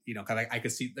client? Because I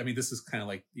could see, this is kind of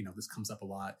like, this comes up a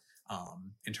lot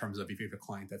in terms of if you have a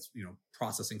client that's,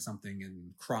 processing something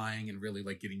and crying and really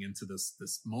like getting into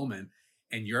this moment,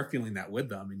 and you're feeling that with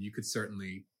them, and you could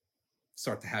certainly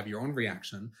start to have your own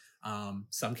reaction.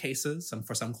 Some cases,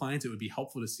 for some clients, it would be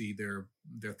helpful to see their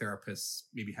therapists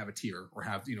maybe have a tear or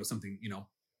have, something,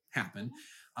 happen.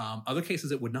 Other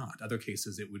cases, it would not. Other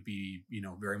cases, it would be,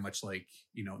 very much like,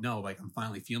 no, like I'm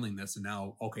finally feeling this. And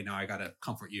now, okay, now I got to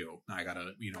comfort you. Now I got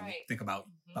to, think about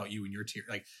you and your tear.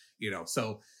 Like,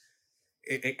 so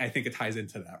I think it ties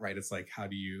into that, right? It's like, how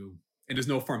do you, and there's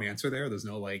no firm answer there. There's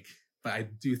no like, but I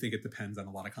do think it depends on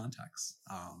a lot of contexts.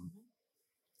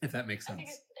 If that makes sense. I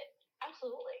think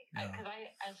absolutely. Because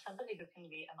as somebody who can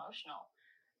be emotional,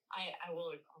 I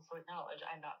will also acknowledge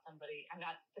I'm not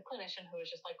the clinician who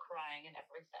is just like crying in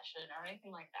every session or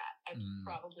anything like that. I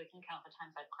probably can count the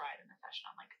times I've cried in a session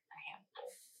on like a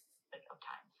handful of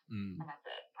times. And that's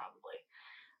it, probably.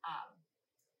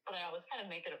 But I always kind of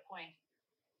make it a point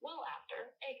well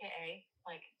after, AKA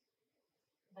like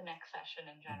the next session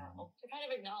in general, to kind of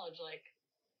acknowledge like,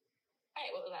 hey,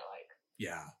 what was that like?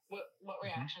 Yeah. What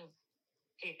reactions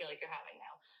do you feel like you're having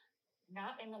now?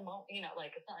 Not in the moment,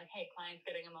 like it's not like, hey, client's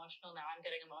getting emotional, now I'm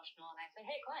getting emotional, and I say,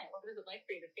 hey, client, what is it like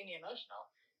for you to see me emotional?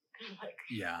 Because like,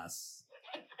 yes,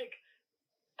 it's like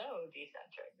so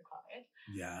decentering the client.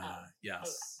 Yeah, yes.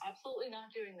 So absolutely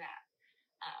not doing that.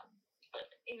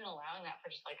 But even allowing that for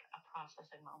just like a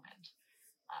processing moment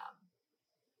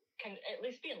can at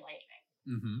least be enlightening.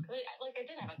 Because I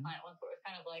did have a client once where it was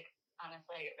kind of like,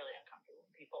 honestly, I get really uncomfortable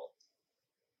when people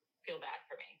feel bad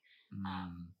for me.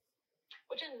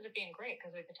 Which ended up being great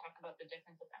because we could talk about the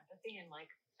difference of empathy and like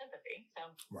sympathy.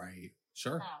 So right,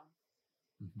 sure.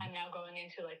 I'm now going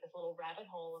into like this little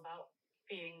rabbit hole about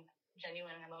being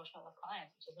genuine and emotional with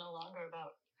clients, which is no longer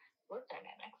about work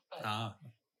dynamics, but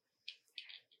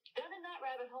that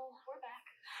rabbit hole. We're back.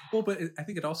 Well, but I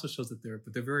think it also shows that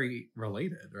they're very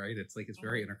related, right? It's like, it's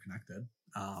very interconnected.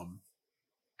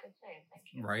 Good save, thank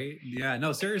you. Right? Yeah,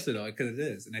 no, seriously though, because it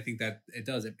is. And I think that it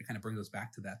does, it kind of brings us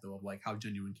back to that though, of like, how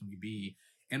genuine can we be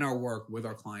in our work with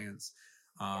our clients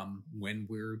when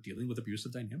we're dealing with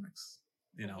abusive dynamics,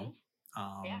 you know?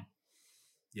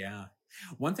 Yeah.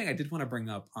 One thing I did want to bring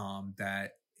up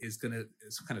that is going to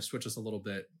kind of switch us a little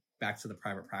bit back to the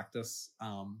private practice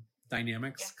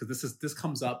dynamics, because this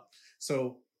comes up.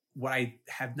 So what I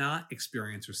have not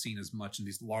experienced or seen as much in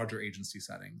these larger agency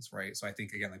settings, right? So I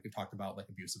think, again, like we talked about, like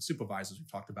abusive supervisors, we've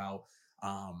talked about,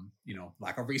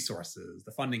 lack of resources,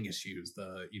 the funding issues,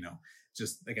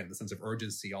 just again, the sense of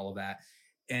urgency, all of that.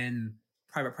 In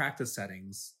private practice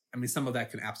settings, I mean, some of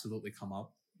that can absolutely come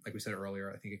up. Like we said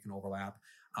earlier, I think it can overlap.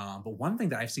 But one thing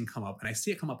that I've seen come up, and I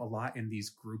see it come up a lot in these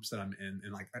groups that I'm in,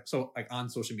 and like on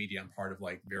social media, I'm part of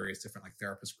like various different like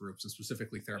therapist groups, and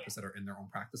specifically therapists that are in their own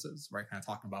practices, right? Kind of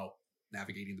talking about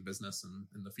navigating the business and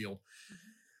in the field.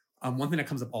 One thing that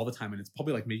comes up all the time, and it's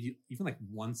probably like maybe even like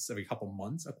once every couple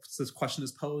months, this question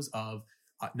is posed of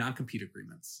non-compete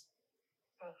agreements.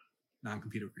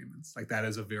 Non-compete agreements. Like that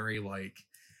is a very like,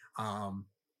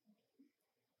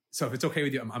 so if it's okay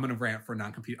with you, I'm going to rant for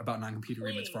non-compete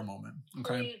agreements for a moment.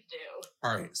 Okay. Please do.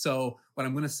 All right. So what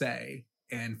I'm going to say,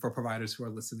 and for providers who are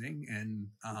listening, and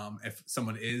if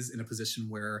someone is in a position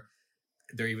where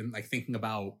they're even like thinking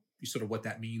about sort of what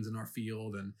that means in our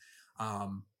field, and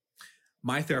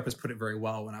my therapist put it very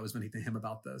well when I was venting to him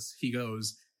about this. He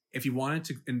goes, if you wanted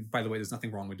to, and by the way, there's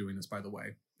nothing wrong with doing this, by the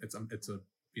way. It's a,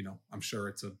 I'm sure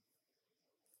it's a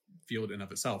field in of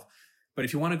itself. But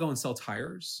if you want to go and sell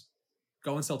tires,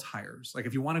 go and sell tires. Like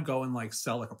if you want to go and like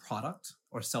sell like a product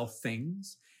or sell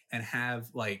things and have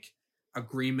like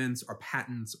agreements or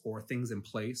patents or things in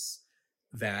place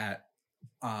that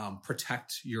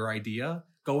protect your idea,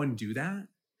 go and do that.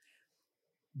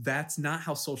 That's not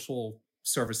how social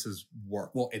services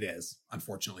work. Well, it is.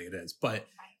 Unfortunately, it is. But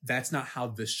that's not how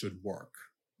this should work,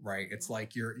 right? It's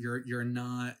like you're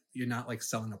not like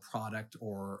selling a product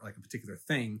or like a particular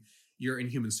thing. You're in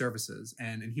human services,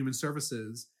 and in human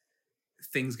services,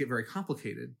 things get very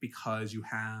complicated because you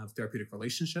have therapeutic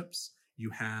relationships. You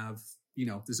have,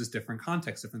 this is different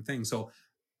context, different things. So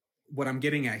what I'm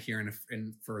getting at here,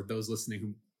 and for those listening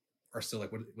who are still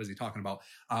like, what was he talking about?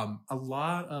 A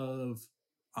lot of,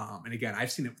 and again,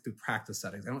 I've seen it through practice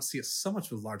settings. I don't see it so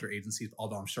much with larger agencies,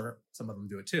 although I'm sure some of them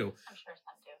do it too. I'm sure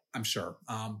some do. I'm sure.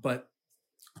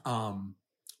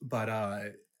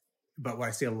 But what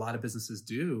I see a lot of businesses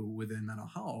do within mental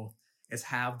health is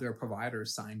have their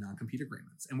providers sign non-compete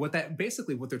agreements. And what they're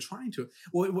trying to,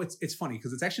 it's funny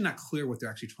because it's actually not clear what they're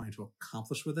actually trying to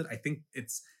accomplish with it. I think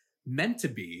it's meant to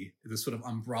be this sort of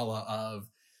umbrella of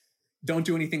don't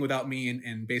do anything without me.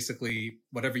 And basically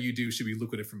whatever you do should be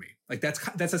lucrative for me. Like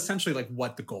that's essentially like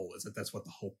what the goal is. That's what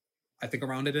the hope I think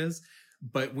around it is.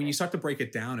 But when you start to break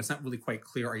it down, it's not really quite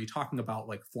clear. Are you talking about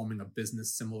like forming a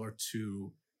business similar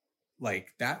to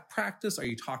like that practice? Are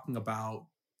you talking about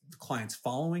the clients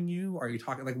following you? Are you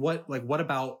talking what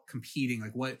about competing?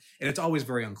 Like what? And it's always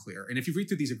very unclear. And if you read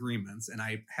through these agreements, and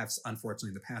I have unfortunately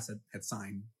in the past had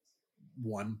signed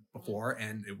one before,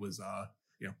 and it was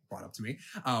brought up to me,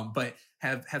 but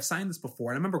have signed this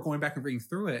before. And I remember going back and reading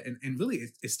through it, and really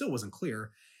it still wasn't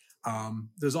clear.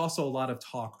 There's also a lot of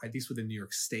talk, at least within New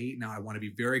York State. Now, I want to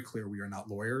be very clear. We are not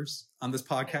lawyers on this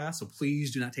podcast. So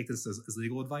please do not take this as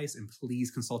legal advice, and please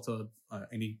consult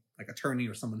any like attorney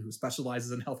or someone who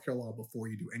specializes in healthcare law before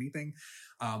you do anything.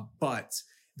 But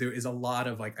there is a lot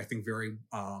of like, I think very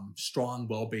strong,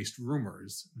 well-based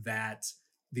rumors that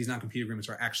these non-compete agreements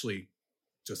are actually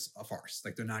just a farce.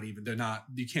 Like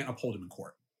you can't uphold them in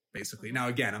court, basically. Now,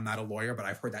 again, I'm not a lawyer, but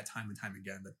I've heard that time and time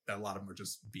again that a lot of them are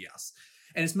just BS.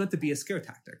 And it's meant to be a scare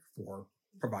tactic for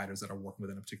providers that are working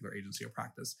within a particular agency or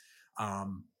practice.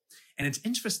 And it's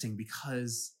interesting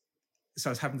because, so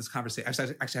I was having this conversation, I was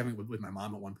actually having it with my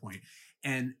mom at one point,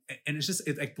 and it's just,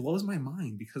 it like blows my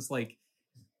mind because like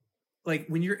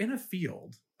when you're in a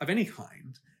field of any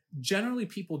kind, generally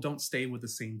people don't stay with the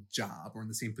same job or in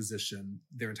the same position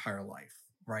their entire life.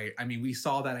 Right. I mean, we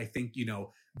saw that, I think,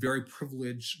 very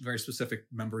privileged, very specific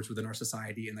members within our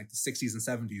society in like the 60s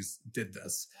and 70s did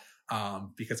this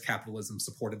because capitalism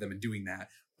supported them in doing that.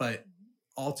 But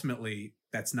ultimately,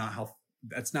 that's not how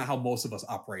most of us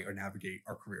operate or navigate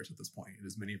our careers at this point.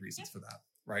 There's many reasons for that.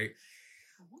 Right.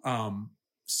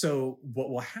 So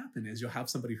what will happen is you'll have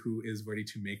somebody who is ready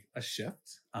to make a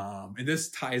shift. And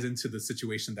this ties into the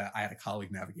situation that I had a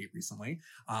colleague navigate recently.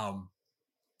 You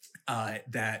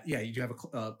have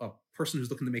a person who's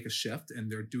looking to make a shift,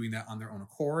 and they're doing that on their own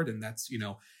accord. And that's,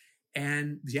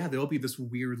 And yeah, there'll be this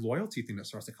weird loyalty thing that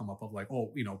starts to come up of like,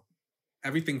 oh,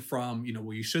 everything from,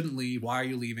 well, you shouldn't leave. Why are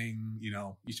you leaving?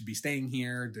 You should be staying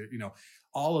here.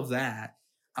 All of that.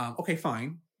 Okay,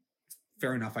 fine.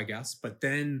 Fair enough, I guess. But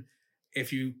then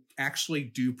if you actually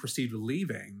do proceed with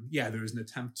leaving, yeah, there's an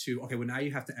attempt to, okay, well, now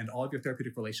you have to end all of your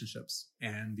therapeutic relationships.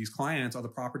 And these clients are the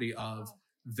property of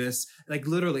this, like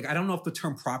literally, I don't know if the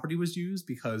term property was used,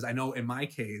 because I know in my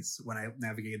case, when I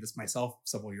navigated this myself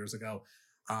several years ago,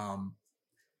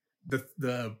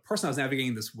 the person I was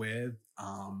navigating this with,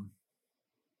 how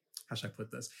should I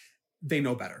put this? They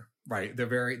know better, right? They're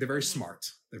very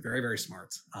smart. They're very, very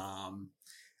smart.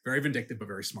 Very vindictive, but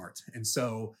very smart. And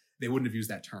so they wouldn't have used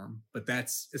that term, but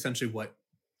that's essentially what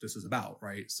this is about,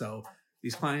 right? So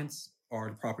these clients are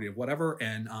the property of whatever.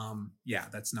 And yeah,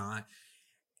 that's not.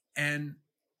 And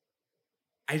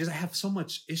I have so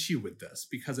much issue with this,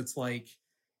 because it's like,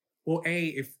 well,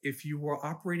 if you were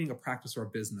operating a practice or a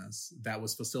business that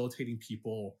was facilitating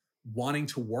people wanting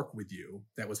to work with you,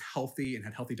 that was healthy and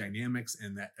had healthy dynamics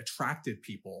and that attracted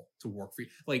people to work for you,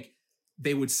 like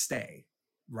they would stay,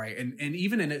 right? And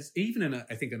even in a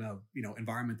I think in a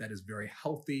environment that is very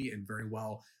healthy and very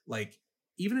well, like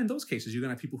even in those cases, you're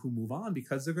gonna have people who move on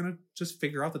because they're gonna just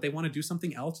figure out that they want to do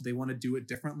something else, or they want to do it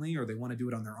differently, or they want to do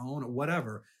it on their own, or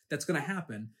whatever. That's gonna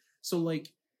happen. So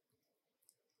like,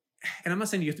 and I'm not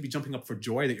saying you have to be jumping up for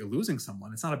joy that you're losing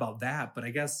someone. It's not about that. But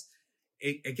I guess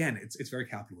it's very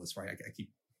capitalist, right? I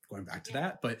keep going back to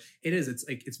that, but it's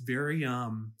like, it's very,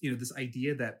 this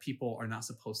idea that people are not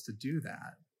supposed to do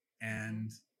that.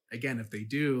 And again, if they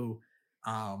do,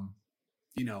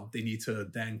 they need to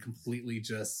then completely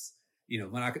just, they're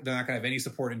not going to have any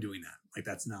support in doing that. Like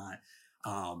that's not,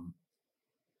 and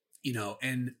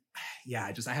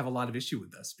yeah, I have a lot of issue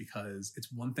with this, because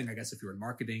it's one thing, I guess, if you're in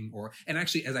marketing and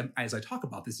actually as I talk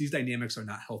about this, these dynamics are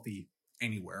not healthy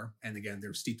anywhere. And again,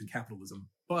 they're steeped in capitalism,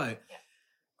 but,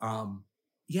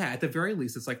 at the very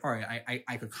least, it's like, all right,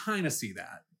 I could kind of see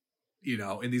that,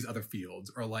 in these other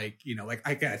fields, or like,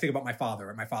 I think about my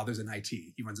father. My father's in IT.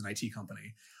 He runs an IT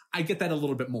company. I get that a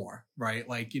little bit more, right?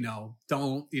 Like,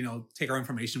 don't, take our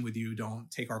information with you. Don't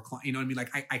take our client, you know what I mean?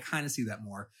 Like, I kind of see that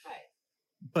more. Right.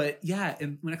 But yeah,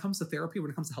 and when it comes to therapy,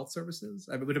 when it comes to health services,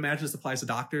 I would imagine this applies to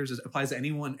doctors, it applies to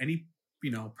anyone, any,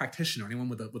 practitioner, anyone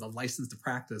with a license to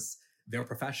practice their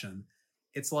profession.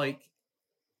 It's like,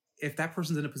 if that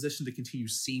person's in a position to continue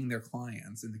seeing their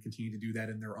clients and to continue to do that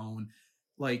in their own,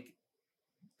 like,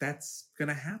 that's going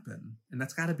to happen, and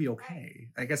that's got to be okay.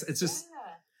 I guess it's just,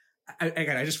 I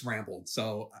just rambled.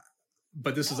 So,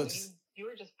 but this is you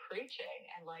were just preaching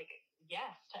and like,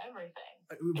 yes to everything.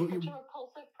 It's such a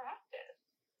repulsive practice.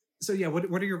 So yeah, what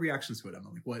are your reactions to it,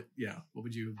 Emma? Like what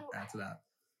would you add to that?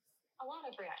 A lot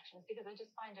of reactions, because I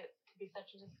just find it to be such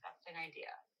a disgusting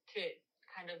idea to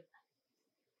kind of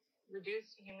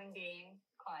reduce human being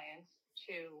clients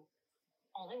to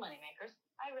only moneymakers.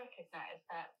 I recognize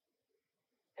that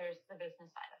there's the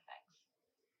business side of things,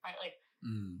 right? Like,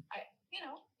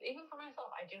 even for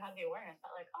myself, I do have the awareness that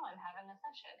like, oh, I'm having a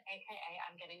session, aka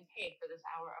I'm getting paid for this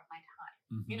hour of my time.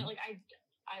 Mm-hmm. Like I'm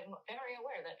very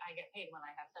aware that I get paid when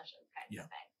I have sessions, kind of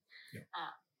thing.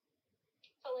 Yeah.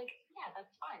 So like, yeah,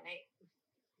 that's fine.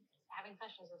 Having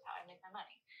sessions is how I make my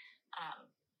money.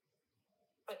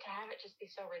 But to have it just be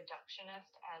so reductionist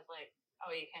as like,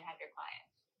 oh, you can't have your clients,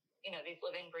 these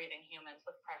living, breathing humans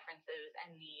with preferences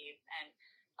and needs and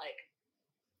like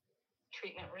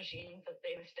treatment regimes that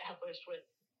they've established with,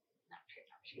 not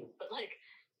treatment regimes, but like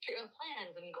treatment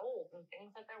plans and goals and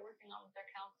things that they're working on with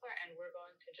their counselor. And we're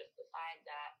going to just decide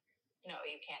that, you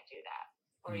can't do that.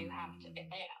 Or you have to, if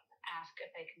they ask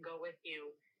if they can go with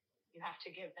you, you have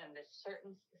to give them this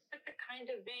certain specific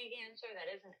kind of vague answer that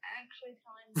isn't actually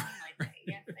telling them, like,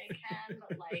 yes, they can,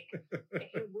 but like, if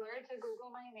you were to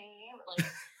Google my name, like,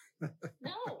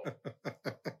 no,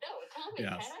 tell me,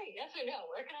 yes. Can I? Yes or no?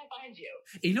 Where can I find you?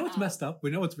 You know what's messed up?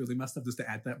 We know what's really messed up, just to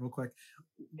add that real quick.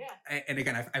 Yeah. And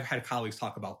again, I've had colleagues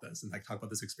talk about this and like talk about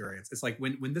this experience. It's like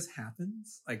when this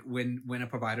happens, like when a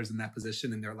provider's in that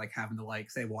position and they're like having to like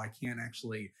say, well, I can't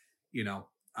actually,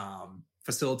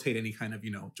 facilitate any kind of,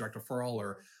 direct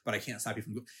referral but I can't stop you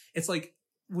from. It's like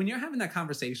when you're having that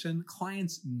conversation,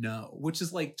 clients know, which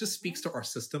is like, just speaks to our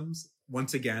systems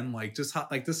once again, like just how,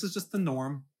 like, this is just the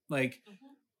norm. Like,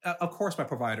 of course my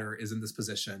provider is in this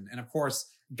position and of course,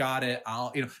 got it.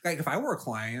 I'll, like if I were a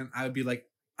client, I would be like,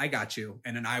 I got you.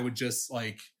 And then I would just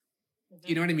like,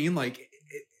 you know what I mean? Like,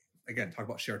 again, talk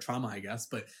about shared trauma, I guess,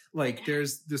 but like,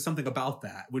 there's something about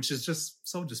that, which is just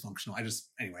so dysfunctional.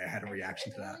 Anyway, I had a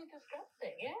reaction to that. Really disgusting.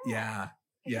 Yeah.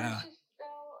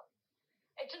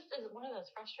 It just is one of those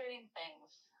frustrating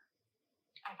things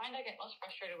I find I get most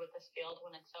frustrated with this field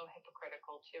when it's so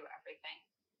hypocritical to everything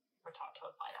we're taught to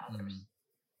apply to others,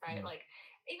 right? Like,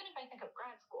 even if I think of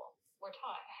grad school, we're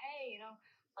taught, hey,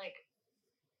 like,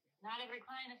 not every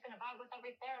client is going to vibe with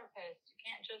every therapist. You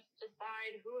can't just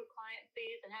decide who a client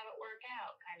sees and have it work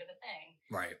out, kind of a thing.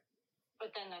 Right.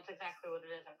 But then that's exactly what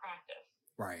it is in practice.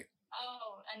 Right.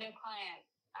 Oh, a new client.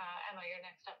 Emma, you're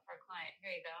next up for a client.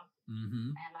 Here you go.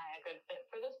 Am I a good fit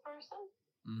for this person?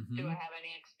 Do I have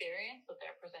any experience with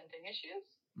their presenting issues?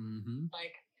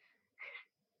 Like,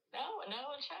 no,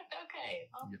 checked. Okay.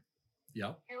 Well,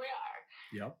 yep. Here we are.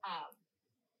 Yep.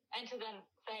 And to then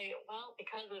say, well,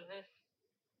 because of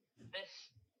this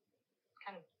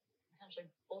kind of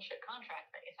essentially bullshit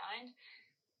contract that you signed,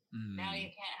 now you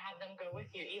can't have them go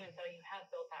with you, even though you have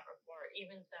built that rapport,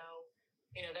 even though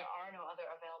there are no other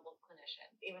available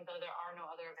clinicians, even though there are no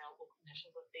other available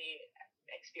clinicians with the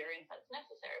experience that's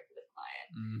necessary for this client.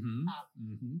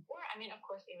 Or, I mean, of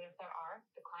course, even if there are,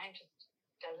 the client just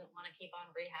doesn't want to keep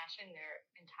on rehashing their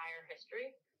entire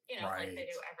history, like they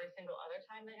do every single other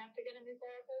time they have to get a new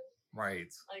therapist.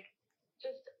 Right. Like,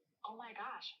 just, oh my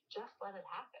gosh, just let it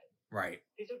happen. Right.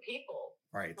 These are people.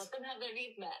 Right. Let them have their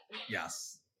needs met.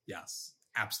 Yes.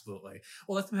 Absolutely.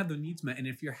 Well, let them have their needs met. And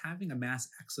if you're having a mass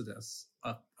exodus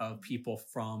of people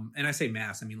from, and I say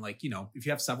mass, I mean, like, if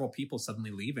you have several people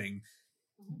suddenly leaving,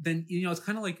 then, it's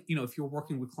kind of like, if you're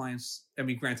working with clients, I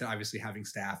mean, granted, obviously having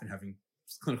staff and having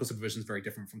clinical supervision is very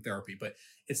different from therapy, but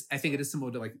I think it is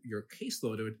similar to like your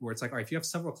caseload where it's like, all right, if you have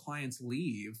several clients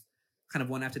leave kind of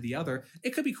one after the other, it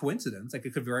could be coincidence. Like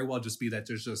it could very well just be that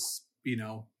there's just,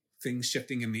 things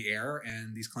shifting in the air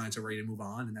and these clients are ready to move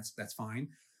on, and that's fine.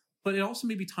 But it also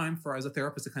may be time for, as a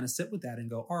therapist, to kind of sit with that and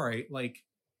go, all right, like,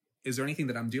 is there anything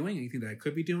that I'm doing, anything that I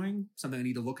could be doing, something I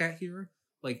need to look at here?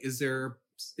 Like, is there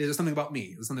something about me?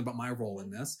 Is there something about my role in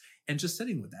this? And just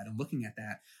sitting with that and looking at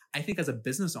that, I think as a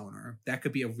business owner, that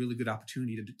could be a really good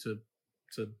opportunity to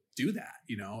do that,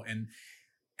 And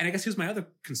I guess here's my other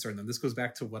concern, though. This goes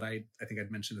back to what I think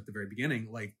I'd mentioned at the very beginning.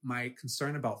 Like, my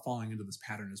concern about falling into this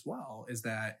pattern as well is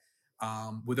that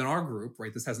within our group,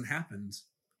 right, this hasn't happened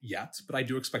yet, but I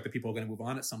do expect that people are going to move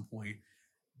on at some point.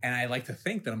 And I like to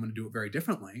think that I'm going to do it very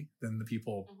differently than the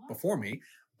people before me.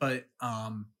 But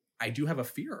I do have a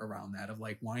fear around that of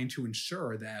like wanting to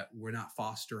ensure that we're not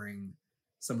fostering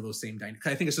some of those same dynamics.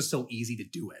 I think it's just so easy to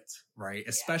do it, right?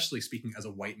 Especially speaking as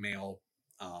a white male,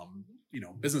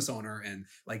 business owner. And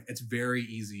like, it's very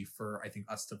easy for, I think,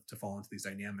 us to fall into these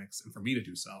dynamics and for me to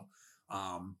do so.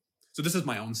 So this is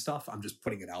my own stuff. I'm just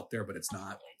putting it out there, but it's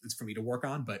for me to work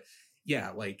on. But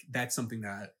yeah, like that's something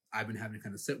that I've been having to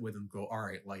kind of sit with and go, all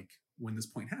right, like when this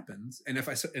point happens,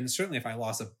 and certainly if I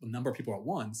lost a number of people at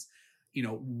once,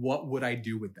 what would I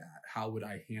do with that? How would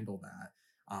I handle that?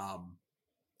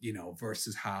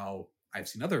 Versus how I've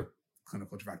seen other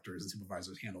clinical directors and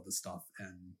supervisors handle this stuff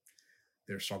and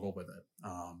their struggle with it.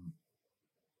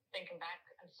 Thinking back,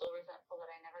 I'm still resentful that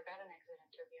I never got an exit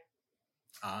interview.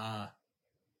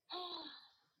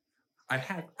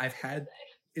 I've had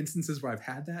instances where I've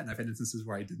had that, and I've had instances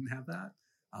where I didn't have that.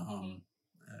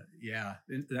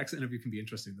 The exit interview can be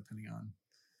interesting depending on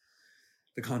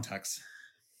the context.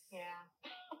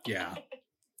 Yeah.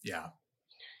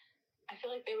 I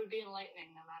feel like they would be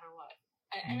enlightening no matter what.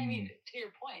 And I mean, to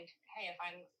your point, hey, if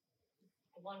I'm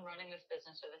the one running this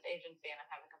business or this agency and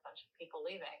I'm having a bunch of people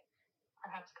leaving,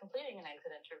 perhaps completing an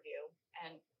exit interview,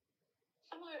 and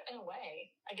similar in a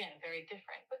way, again, very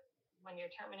different, but when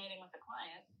you're terminating with a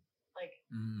client, like,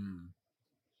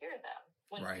 hear them.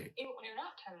 Even when you're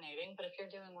not terminating, but if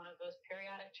you're doing one of those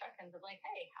periodic check-ins of like,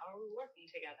 hey, how are we working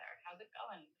together? How's it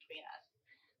going between us?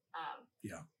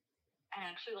 And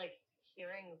actually like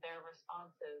hearing their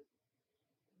responses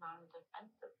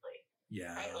non-defensively.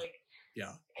 Right? Like,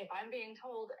 if I'm being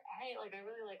told, hey, like, I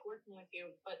really like working with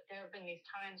you, but there have been these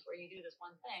times where you do this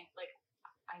one thing, like,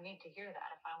 I need to hear that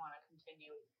if I want to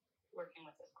continue working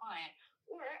with this client,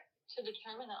 or to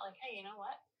determine that, like, hey, you know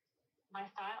what? My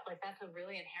style, like, that's a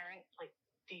really inherent, like,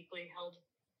 deeply held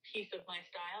piece of my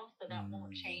style, so that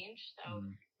won't change. So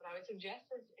what I would suggest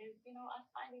is us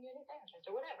finding a new therapist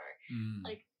or whatever.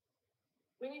 Like,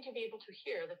 we need to be able to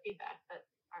hear the feedback that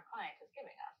our client is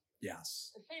giving us.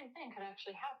 Yes. The same thing could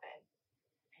actually happen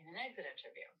in an exit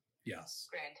interview.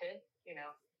 Yes. Granted,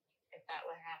 if that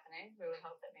were happening, we would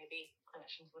hope that maybe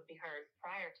clinicians would be heard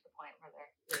prior to the point where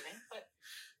they're leaving. But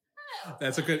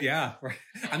that's a good, right.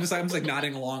 I'm just like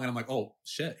nodding along, and I'm like, oh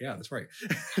shit, yeah, that's right.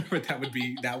 But that would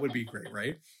be great,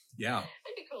 right? Yeah.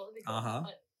 It'd be cool.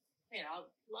 But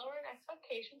lowered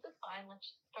expectations is fine.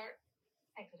 Let's start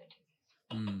exit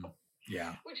interviews.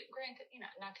 Yeah. Which, granted,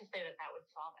 not to say that would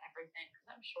solve everything, because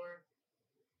I'm sure,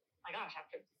 my gosh,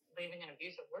 after leaving an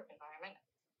abusive work environment,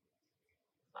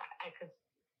 I could,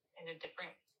 in a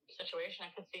different situation,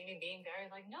 I could see me being very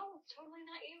like, no, it's totally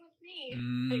not you, it's me.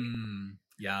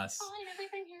 Yes. It's fine,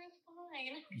 everything here is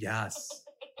fine. Yes.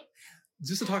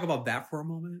 Just to talk about that for a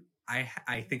moment,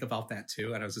 I think about that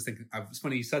too. And I was just thinking, it's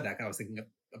funny you said that. I was thinking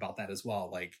about that as well.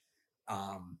 Like,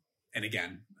 and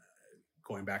again,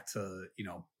 going back to,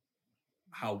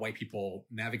 how white people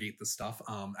navigate this stuff.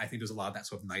 I think there's a lot of that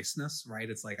sort of niceness, right?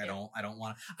 It's like, I don't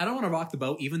want to rock the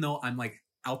boat, even though I'm like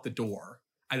out the door.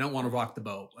 I don't want to rock the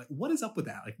boat. Like, what is up with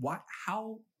that? Like,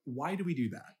 why do we do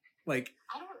that? Like,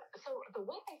 so the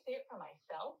way I see it for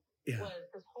myself was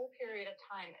this whole period of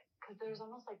time, because there's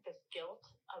almost like this guilt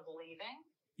of leaving.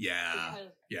 Yeah.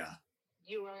 Because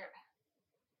you were,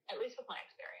 at least with my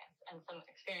experience and some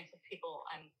experience of people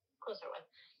I'm closer with,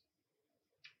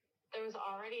 there was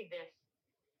already this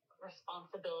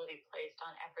responsibility placed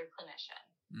on every clinician.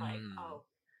 Like, oh,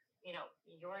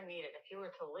 you're needed. If you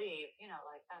were to leave,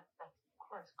 like that's of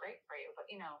course great for you. But,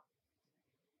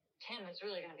 Tim is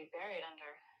really going to be buried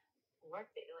under work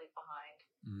that you leave behind.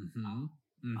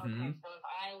 Okay, so if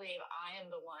I leave, I am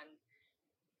the one,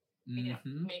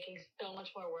 making so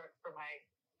much more work for my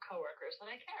coworkers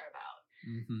that I care about.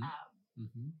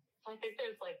 So I think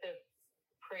there's like this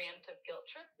preemptive guilt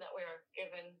trip that we're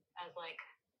given as like,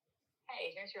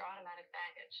 hey, here's your automatic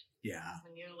baggage. Yeah.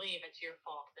 When you leave, it's your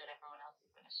fault that everyone else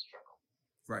is going to struggle.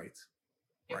 Right.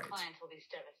 Your clients will be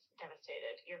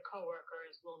devastated. Your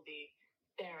coworkers will be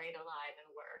buried alive in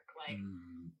work. Like,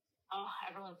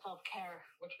 everyone's self-care,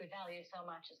 which we value so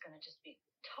much, is going to just be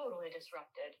totally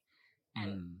disrupted.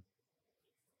 And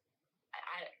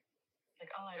I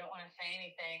don't want to say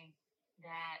anything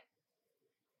that,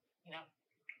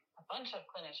 a bunch of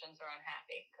clinicians are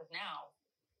unhappy, because now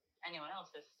anyone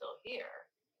else is still here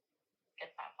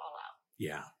gets that fallout.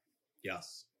 Yeah.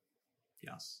 Yes.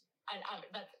 And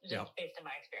that's just based on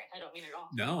my experience. I don't mean at all.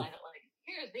 No. Like,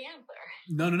 here's the answer.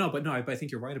 No. But no, I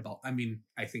think you're right about,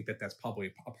 I think that's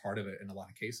probably a part of it in a lot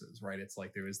of cases, right? It's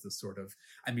like there is this sort of,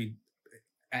 I'm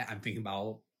thinking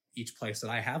about each place that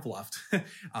I have left.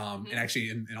 And actually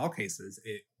in all cases,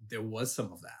 there was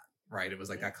some of that, right? It was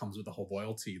like that comes with the whole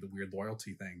loyalty, the weird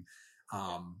loyalty thing.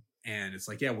 And it's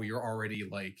like, well, you're already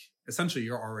like, essentially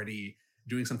you're already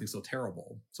doing something so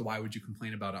terrible. So why would you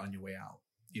complain about it on your way out?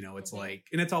 It's like,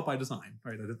 and it's all by design,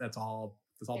 right? That's all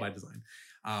by design.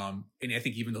 And I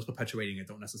think even those perpetuating it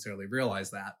don't necessarily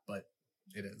realize that, but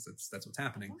it is, that's what's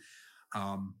happening.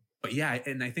 But yeah,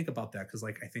 and I think about that because,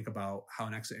 like, I think about how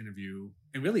an exit interview,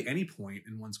 and really any point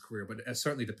in one's career, but it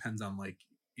certainly depends on, like,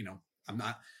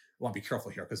 I want to be careful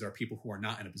here because there are people who are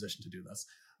not in a position to do this.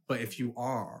 But if you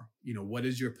are, what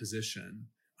is your position,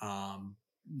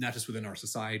 not just within our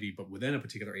society, but within a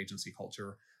particular agency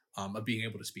culture, of being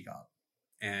able to speak up?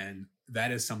 And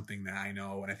that is something that I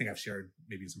know, and I think I've shared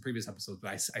maybe in some previous episodes,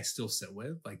 but I still sit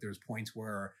with. Like, there's points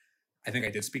where I think I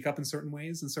did speak up in certain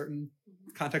ways, in certain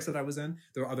contexts that I was in.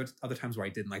 There were other times where I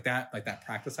didn't. Like that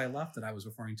practice I left that I was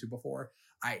referring to before,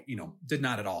 I, did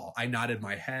not at all. I nodded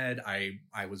my head. I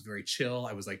was very chill.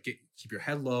 I was like, keep your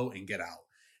head low and get out.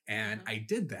 And I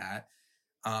did that.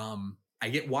 I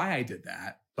get why I did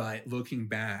that, but looking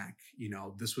back,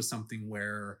 this was something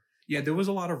where, there was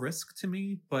a lot of risk to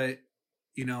me, but,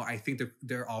 I think that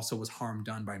there also was harm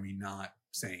done by me not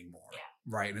saying more. Yeah.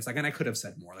 Right. And it's like, and I could have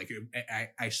said more, like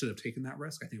I should have taken that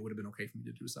risk. I think it would have been okay for me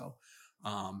to do so.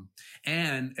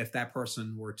 And if that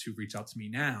person were to reach out to me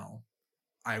now,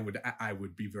 I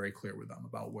would be very clear with them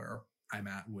about where I'm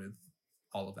at with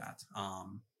all of that.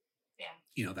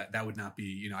 That would not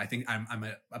be, I think I'm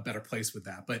a better place with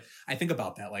that. But I think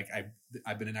about that. Like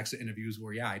I've been in exit interviews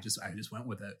where, I just went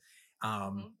with it.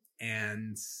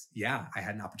 And I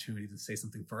had an opportunity to say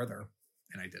something further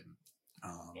and I didn't.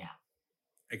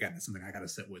 Again, it's something I got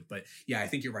to sit with. But I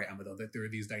think you're right, Emma, though, that there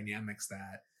are these dynamics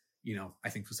that, I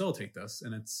think facilitate this.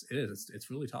 And it's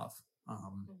really tough.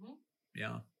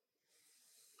 Yeah.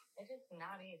 It is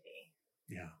not easy.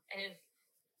 Yeah.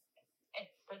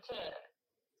 It's such a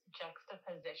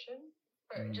juxtaposition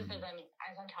for just as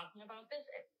I'm talking about this,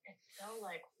 it's so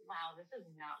like, wow, this is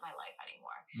not my life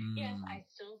anymore. Yes, I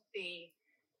still see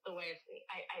the way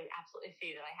I absolutely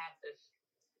see that I have this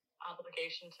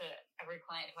obligation to every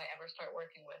client who I ever start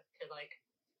working with to like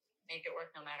make it work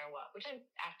no matter what, which I'm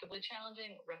actively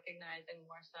challenging, recognizing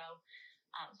more so.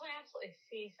 So I absolutely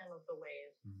see some of the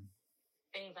ways,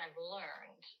 things I've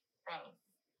learned from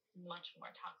much more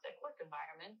toxic work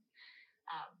environments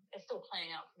is still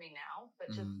playing out for me now. But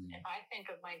just if I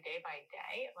think of my day by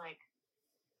day, like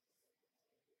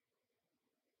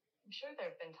I'm sure there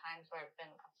have been times where I've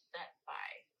been upset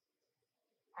by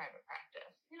private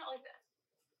practice, like that.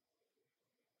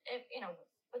 If,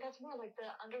 but that's more like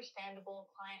the understandable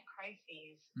client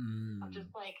crises of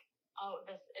just like, oh,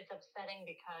 it's upsetting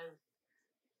because,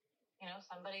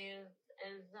 somebody is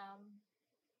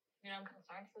I'm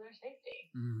concerned for their safety.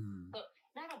 So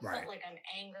not upset like I'm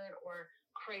angered or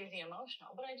crazy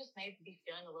emotional, but I just may be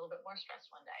feeling a little bit more stressed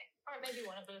one day. Or it may be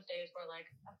one of those days where like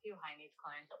a few high needs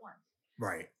clients at once.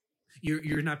 Right.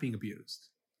 You're not being abused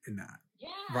in that. Yeah.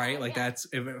 Right. Like that's,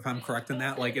 if I'm correct in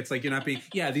that, like, it's like, you're not being,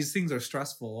 these things are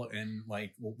stressful and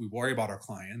like we worry about our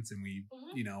clients and we,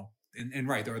 and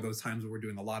right. There are those times where we're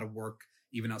doing a lot of work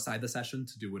even outside the session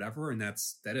to do whatever. And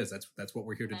that's what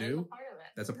we're here to do.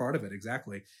 That's a part of it.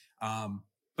 Exactly.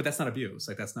 But that's not abuse.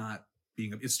 Like that's not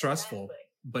being, it's stressful,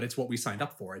 but it's what we signed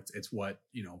up for. It's what,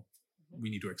 we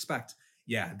need to expect.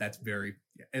 Yeah. That's very,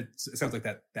 it sounds like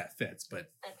that fits,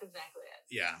 but that's exactly it.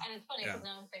 Yeah. And it's funny because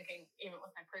now I'm thinking, even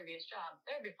with my previous job,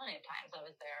 there would be plenty of times I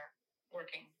was there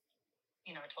working,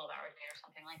 a 12-hour day or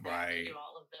something like that to do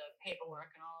all of the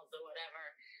paperwork and all of the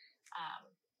whatever.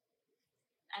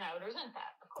 And I would resent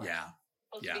that, of course. Yeah.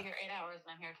 Supposed to be here 8 hours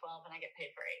and I'm here 12 and I get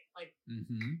paid for 8. Like,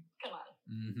 come on.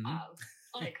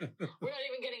 Like, we're not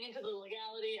even getting into the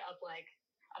legality of like,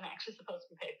 I'm actually supposed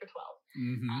to be paid for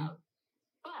 12.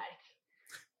 But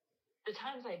the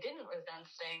times I didn't resent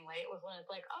staying late was when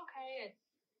it's like, okay, it's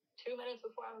 2 minutes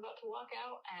before I'm about to walk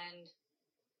out and,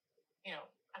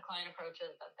 a client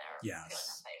approaches that they're feeling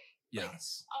unsafe.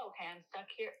 Yes. Like, oh, okay, I'm stuck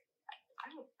here.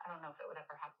 I don't know if it would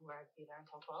ever happen where I'd be there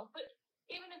until 12, but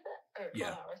even if or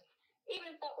 12 hours, even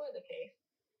if that were the case,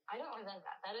 I don't resent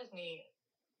that. That is me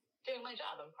doing my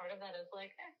job. And part of that is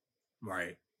like,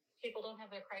 right. People don't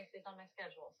have their crises on my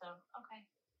schedule. So, okay.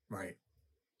 Right.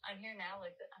 I'm here now.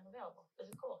 Like, I'm available. This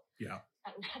is cool. Yeah.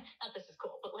 Not this is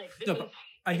cool, but like, this is.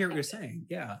 I hear what you're saying.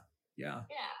 Yeah. Yeah.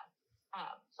 Yeah.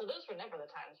 So those were never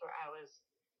the times where I was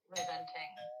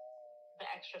resenting the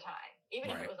extra time,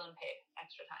 even if it was unpaid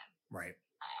extra time. Right.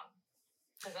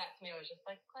 Because that to me was just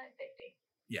like client safety.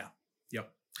 Yeah.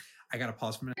 Yep. I got to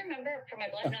pause for a minute. I remember for my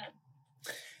blood knot.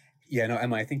 Yeah, no,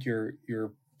 Emma, I think you're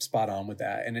spot on with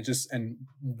that. And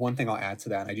one thing I'll add to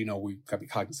that, and I do know we've got to be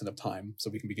cognizant of time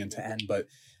so we can begin to end, but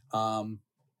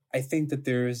I think that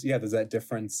there's that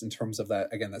difference in terms of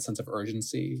that, again, that sense of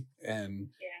urgency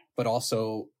but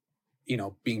also,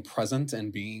 being present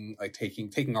and being like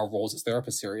taking our roles as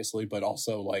therapists seriously, but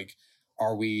also like,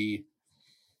 how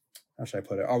should I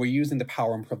put it? Are we using the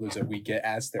power and privilege that we get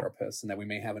as therapists and that we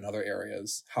may have in other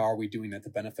areas? How are we doing that to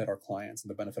benefit our clients and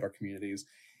to benefit our communities?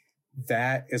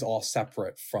 That is all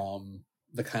separate from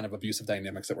the kind of abusive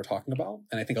dynamics that we're talking about.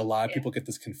 And I think a lot of people get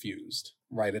this confused,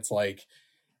 right? It's like,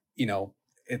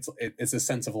 it's a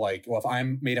sense of like, well, if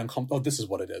I'm made uncomfortable, this is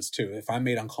what it is too. If I'm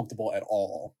made uncomfortable at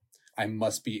all, I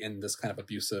must be in this kind of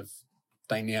abusive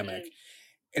dynamic.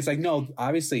 It's like, no,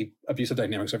 obviously abusive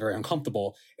dynamics are very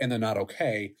uncomfortable and they're not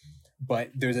okay,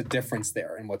 but there's a difference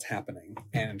there in what's happening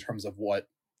and in terms of what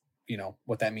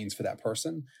that means for that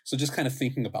person. So just kind of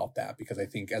thinking about that, because I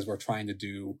think as we're trying to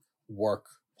do work,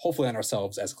 hopefully on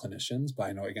ourselves as clinicians, but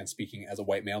I know, again, speaking as a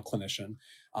white male clinician,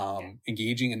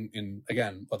 engaging in,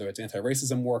 again, whether it's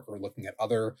anti-racism work or looking at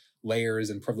other layers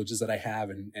and privileges that I have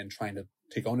and trying to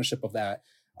take ownership of that,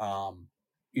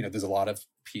 there's a lot of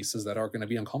pieces that are going to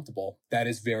be uncomfortable. That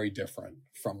is very different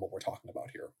from what we're talking about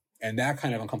here. And that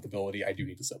kind of uncomfortability I do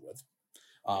need to sit with.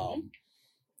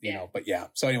 But yeah.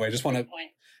 So anyway, I just want to,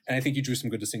 and I think you drew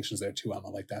some good distinctions there too, Emma.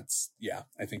 Like that's,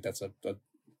 I think that's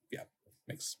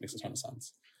makes a ton of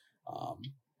sense. I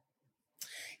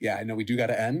know we do got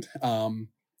to end.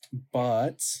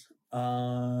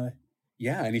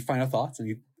 Any final thoughts?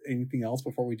 Anything else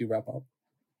before we do wrap up?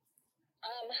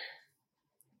 I'm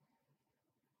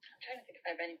trying to think if I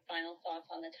have any final thoughts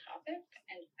on the topic,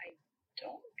 and I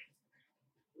don't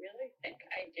really think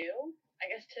I do. I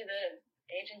guess to the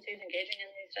agencies engaging in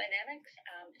these dynamics,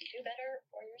 do better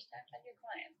for your staff and your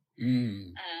clients.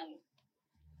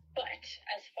 But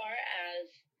as far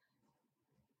as,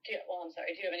 do you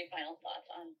have any final thoughts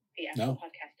on the actual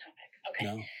podcast topic? Okay.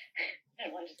 No. I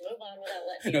don't want to just move on without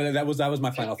letting you. No, that was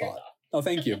my final thought. Oh,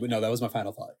 thank you. But no, that was my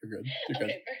final thought. You're good. Okay,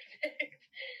 perfect.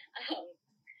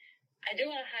 I do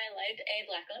want to highlight a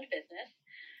Black-owned business.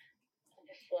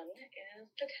 This one is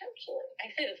potentially,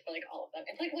 I say this for like all of them.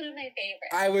 It's like one of my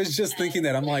favorites. I was just thinking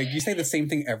that. I'm like, you say the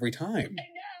same thing every time. I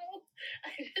know.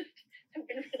 I just have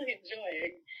been really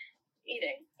enjoying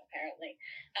eating, apparently.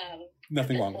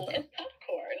 Nothing wrong with that. It's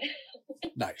popcorn.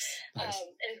 Nice.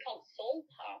 It is called Soul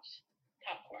Pop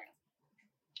Popcorn.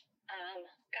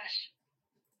 Gosh,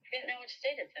 I forget now which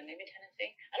state it's in. Maybe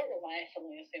Tennessee. I don't know why I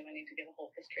suddenly assume I need to give a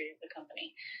whole history of the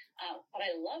company. But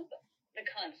I love the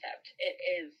concept. It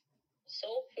is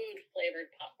soul food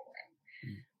flavored popcorn.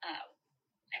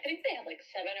 I I think they have like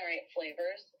 7 or 8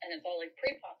 flavors, and it's all like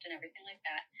pre-popped and everything like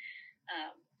that.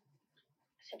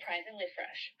 Surprisingly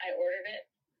fresh. I ordered it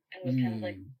and was kind of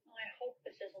like, oh, I hope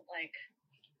this isn't like,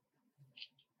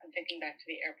 I'm thinking back to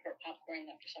the airport popcorn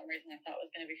that for some reason I thought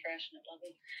was going to be fresh, and it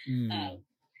wasn't.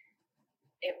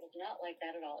 It was not like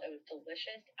that at all. It was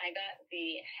delicious. I got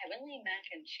the heavenly mac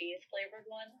and cheese flavored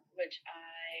one, which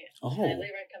I highly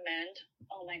recommend.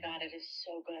 Oh my God, it is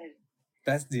so good.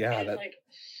 That's like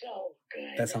so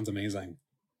good. That sounds amazing.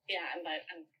 Yeah, but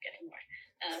I'm getting more.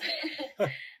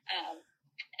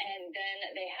 And then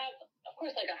they have, of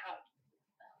course, like a hot,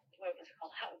 what was it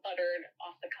called? Hot buttered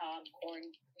off the cob corn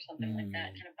or something like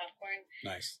that kind of popcorn.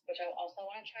 Nice. Which I also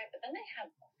want to try. But then they have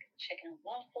like chicken and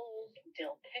waffles,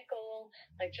 dill pickle,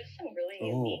 like just some really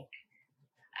unique.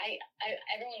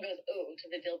 Everyone goes ooh to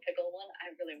the dill pickle one. I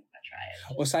really want to try it.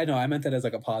 Well, side note, I meant that as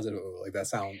like a positive ooh. Like that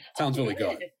sounds really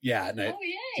good. Yeah.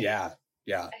 Yay. Yeah.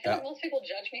 I feel like most people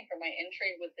judge me for my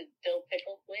intrigue with the dill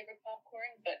pickle flavored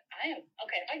popcorn, but I am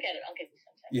okay. If I get it, I'll give you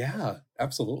some. Yeah,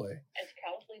 absolutely. It's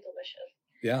probably delicious.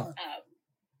 Yeah.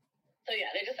 So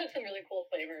yeah, they just have some really cool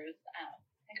flavors. I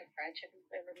think a fried chicken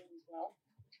flavored one as well.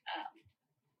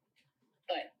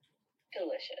 But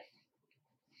delicious.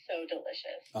 So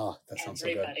delicious. Oh, that sounds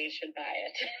so good. Everybody should buy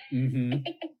it. And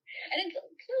it's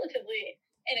relatively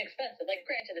inexpensive. Like,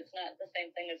 granted, it's not the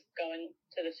same thing as going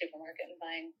to the supermarket and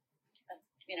buying,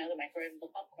 the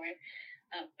microwavable popcorn.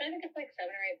 But I think it's like $7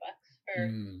 or $8 for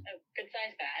a good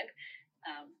sized bag.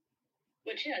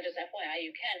 Which, just FYI,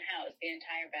 you can house the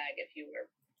entire bag if you were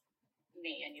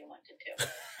me and you wanted to.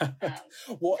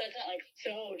 Well, so it's not like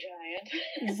so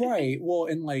giant. Right. Well,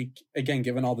 and like, again,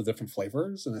 given all the different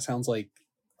flavors, and it sounds like,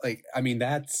 I mean,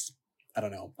 that's, I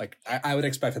don't know, like, I would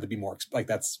expect it to be more, like,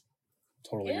 that's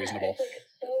totally reasonable.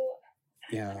 It's so,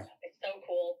 it's so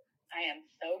cool. I am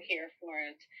so here for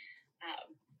it. I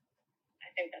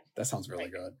think that sounds really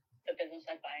good. The business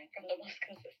I'm buying from the most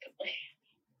consistently.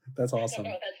 That's awesome. I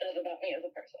don't know what that says about me as a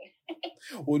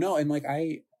person. Well, no, and like,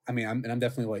 I'm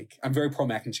definitely like, I'm very pro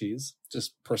mac and cheese,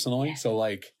 just personally. Yeah. So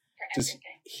like, just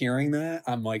hearing that,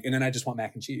 I'm like, and then I just want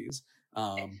mac and cheese. It's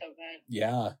so good.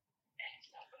 Yeah. It's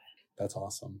so good. That's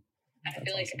awesome. I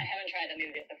feel like I haven't tried any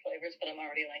of the other flavors, but I'm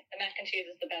already like, the mac and cheese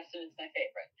is the best and it's my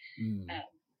favorite.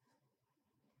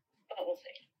 But we'll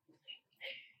see.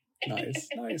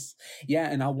 Nice. Yeah.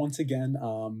 And I'll once again,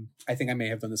 I think I may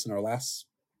have done this in our last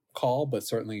call, but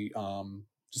certainly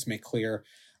just make clear,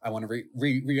 I want to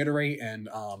reiterate, and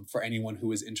for anyone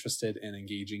who is interested in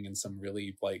engaging in some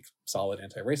really like solid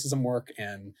anti-racism work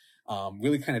and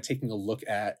really kind of taking a look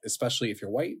at, especially if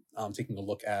you're white, taking a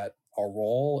look at our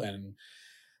role and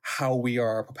how we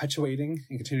are perpetuating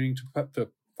and continuing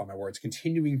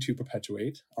to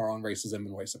perpetuate our own racism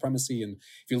and white supremacy. And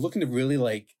if you're looking to really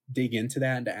like dig into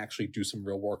that and to actually do some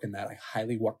real work in that, I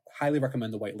highly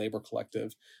recommend the White Labor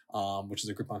Collective, which is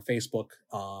a group on Facebook.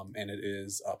 And it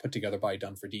is put together by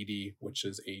Done for Didi, which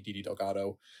is a Didi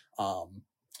Delgado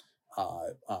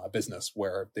business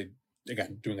where they,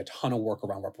 again, doing a ton of work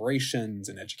around reparations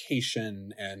and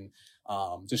education and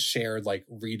just shared like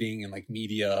reading and like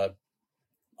media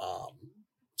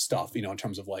stuff, in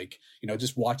terms of like,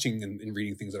 just watching and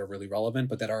reading things that are really relevant,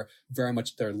 but that are very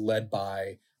much, they're led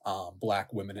by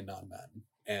Black women and non-men,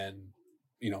 and,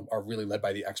 are really led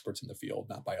by the experts in the field,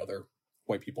 not by other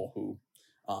white people who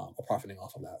are profiting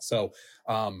off of that. So,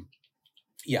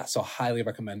 so highly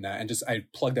recommend that. And just, I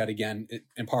plug that again,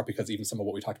 in part because even some of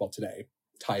what we talked about today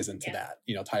ties into that,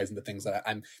 ties into things that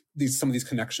some of these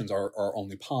connections are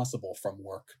only possible from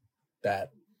work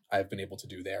that I've been able to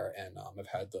do there, and I've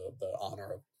had the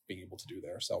honor of being able to do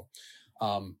there. So,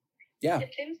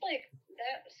 It seems like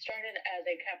that started as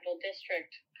a Capital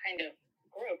District kind of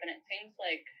group, and it seems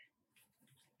like,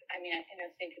 I think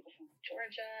I've seen people from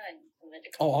Georgia and from the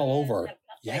Dakota. Oh, all over.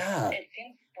 It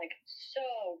seems like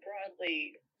so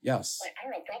broadly. Yes. Like, I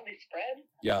don't know, broadly spread.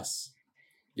 Yes.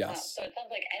 So it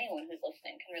sounds like anyone who's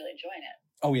listening can really join it.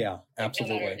 Oh yeah,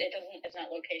 absolutely. No matter, it's not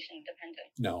location dependent.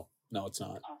 No, it's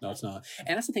not. Awesome. No, it's not.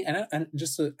 And that's the thing.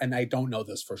 And I don't know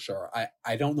this for sure.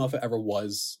 I don't know if it ever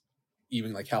was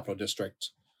even like Capital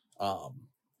District,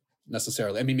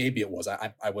 necessarily. Maybe it was.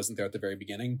 I wasn't there at the very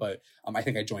beginning, but I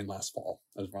think I joined last fall.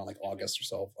 It was around like August or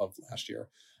so of last year.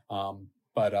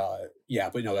 But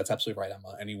no, that's absolutely right,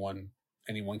 Emma.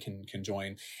 Anyone can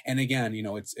join. And again,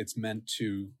 it's meant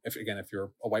to, if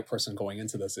you're a white person going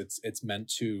into this, it's meant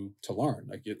to learn.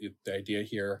 Like the idea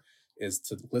here is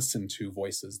to listen to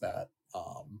voices that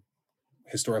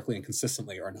historically and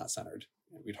consistently are not centered.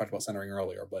 We talked about centering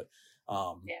earlier, but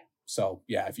so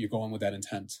if you go in with that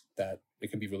intent, that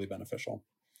it can be really beneficial.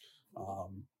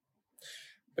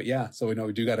 But so we know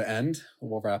we do got to end.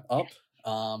 We'll wrap up.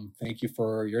 Thank you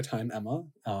for your time, Emma.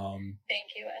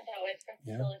 Thank you, as always, for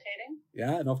facilitating.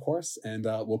 Yeah, and of course. And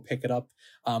we'll pick it up.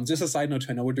 Just a side note,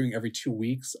 too, I know we're doing every 2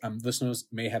 weeks. Listeners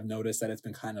may have noticed that it's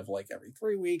been kind of like every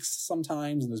 3 weeks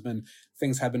sometimes. And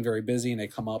things have been very busy and they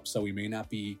come up. So we may not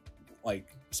be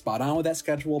like spot on with that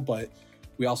schedule, but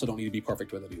we also don't need to be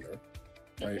perfect with it either.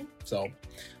 Right. So,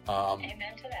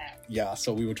 amen to that. Yeah.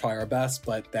 So we would try our best,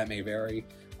 but that may vary.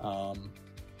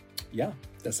 Yeah,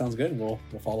 that sounds good. We'll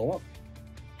follow up.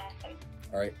 Awesome.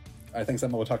 All right. Thanks,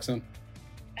 Emma. We'll talk soon.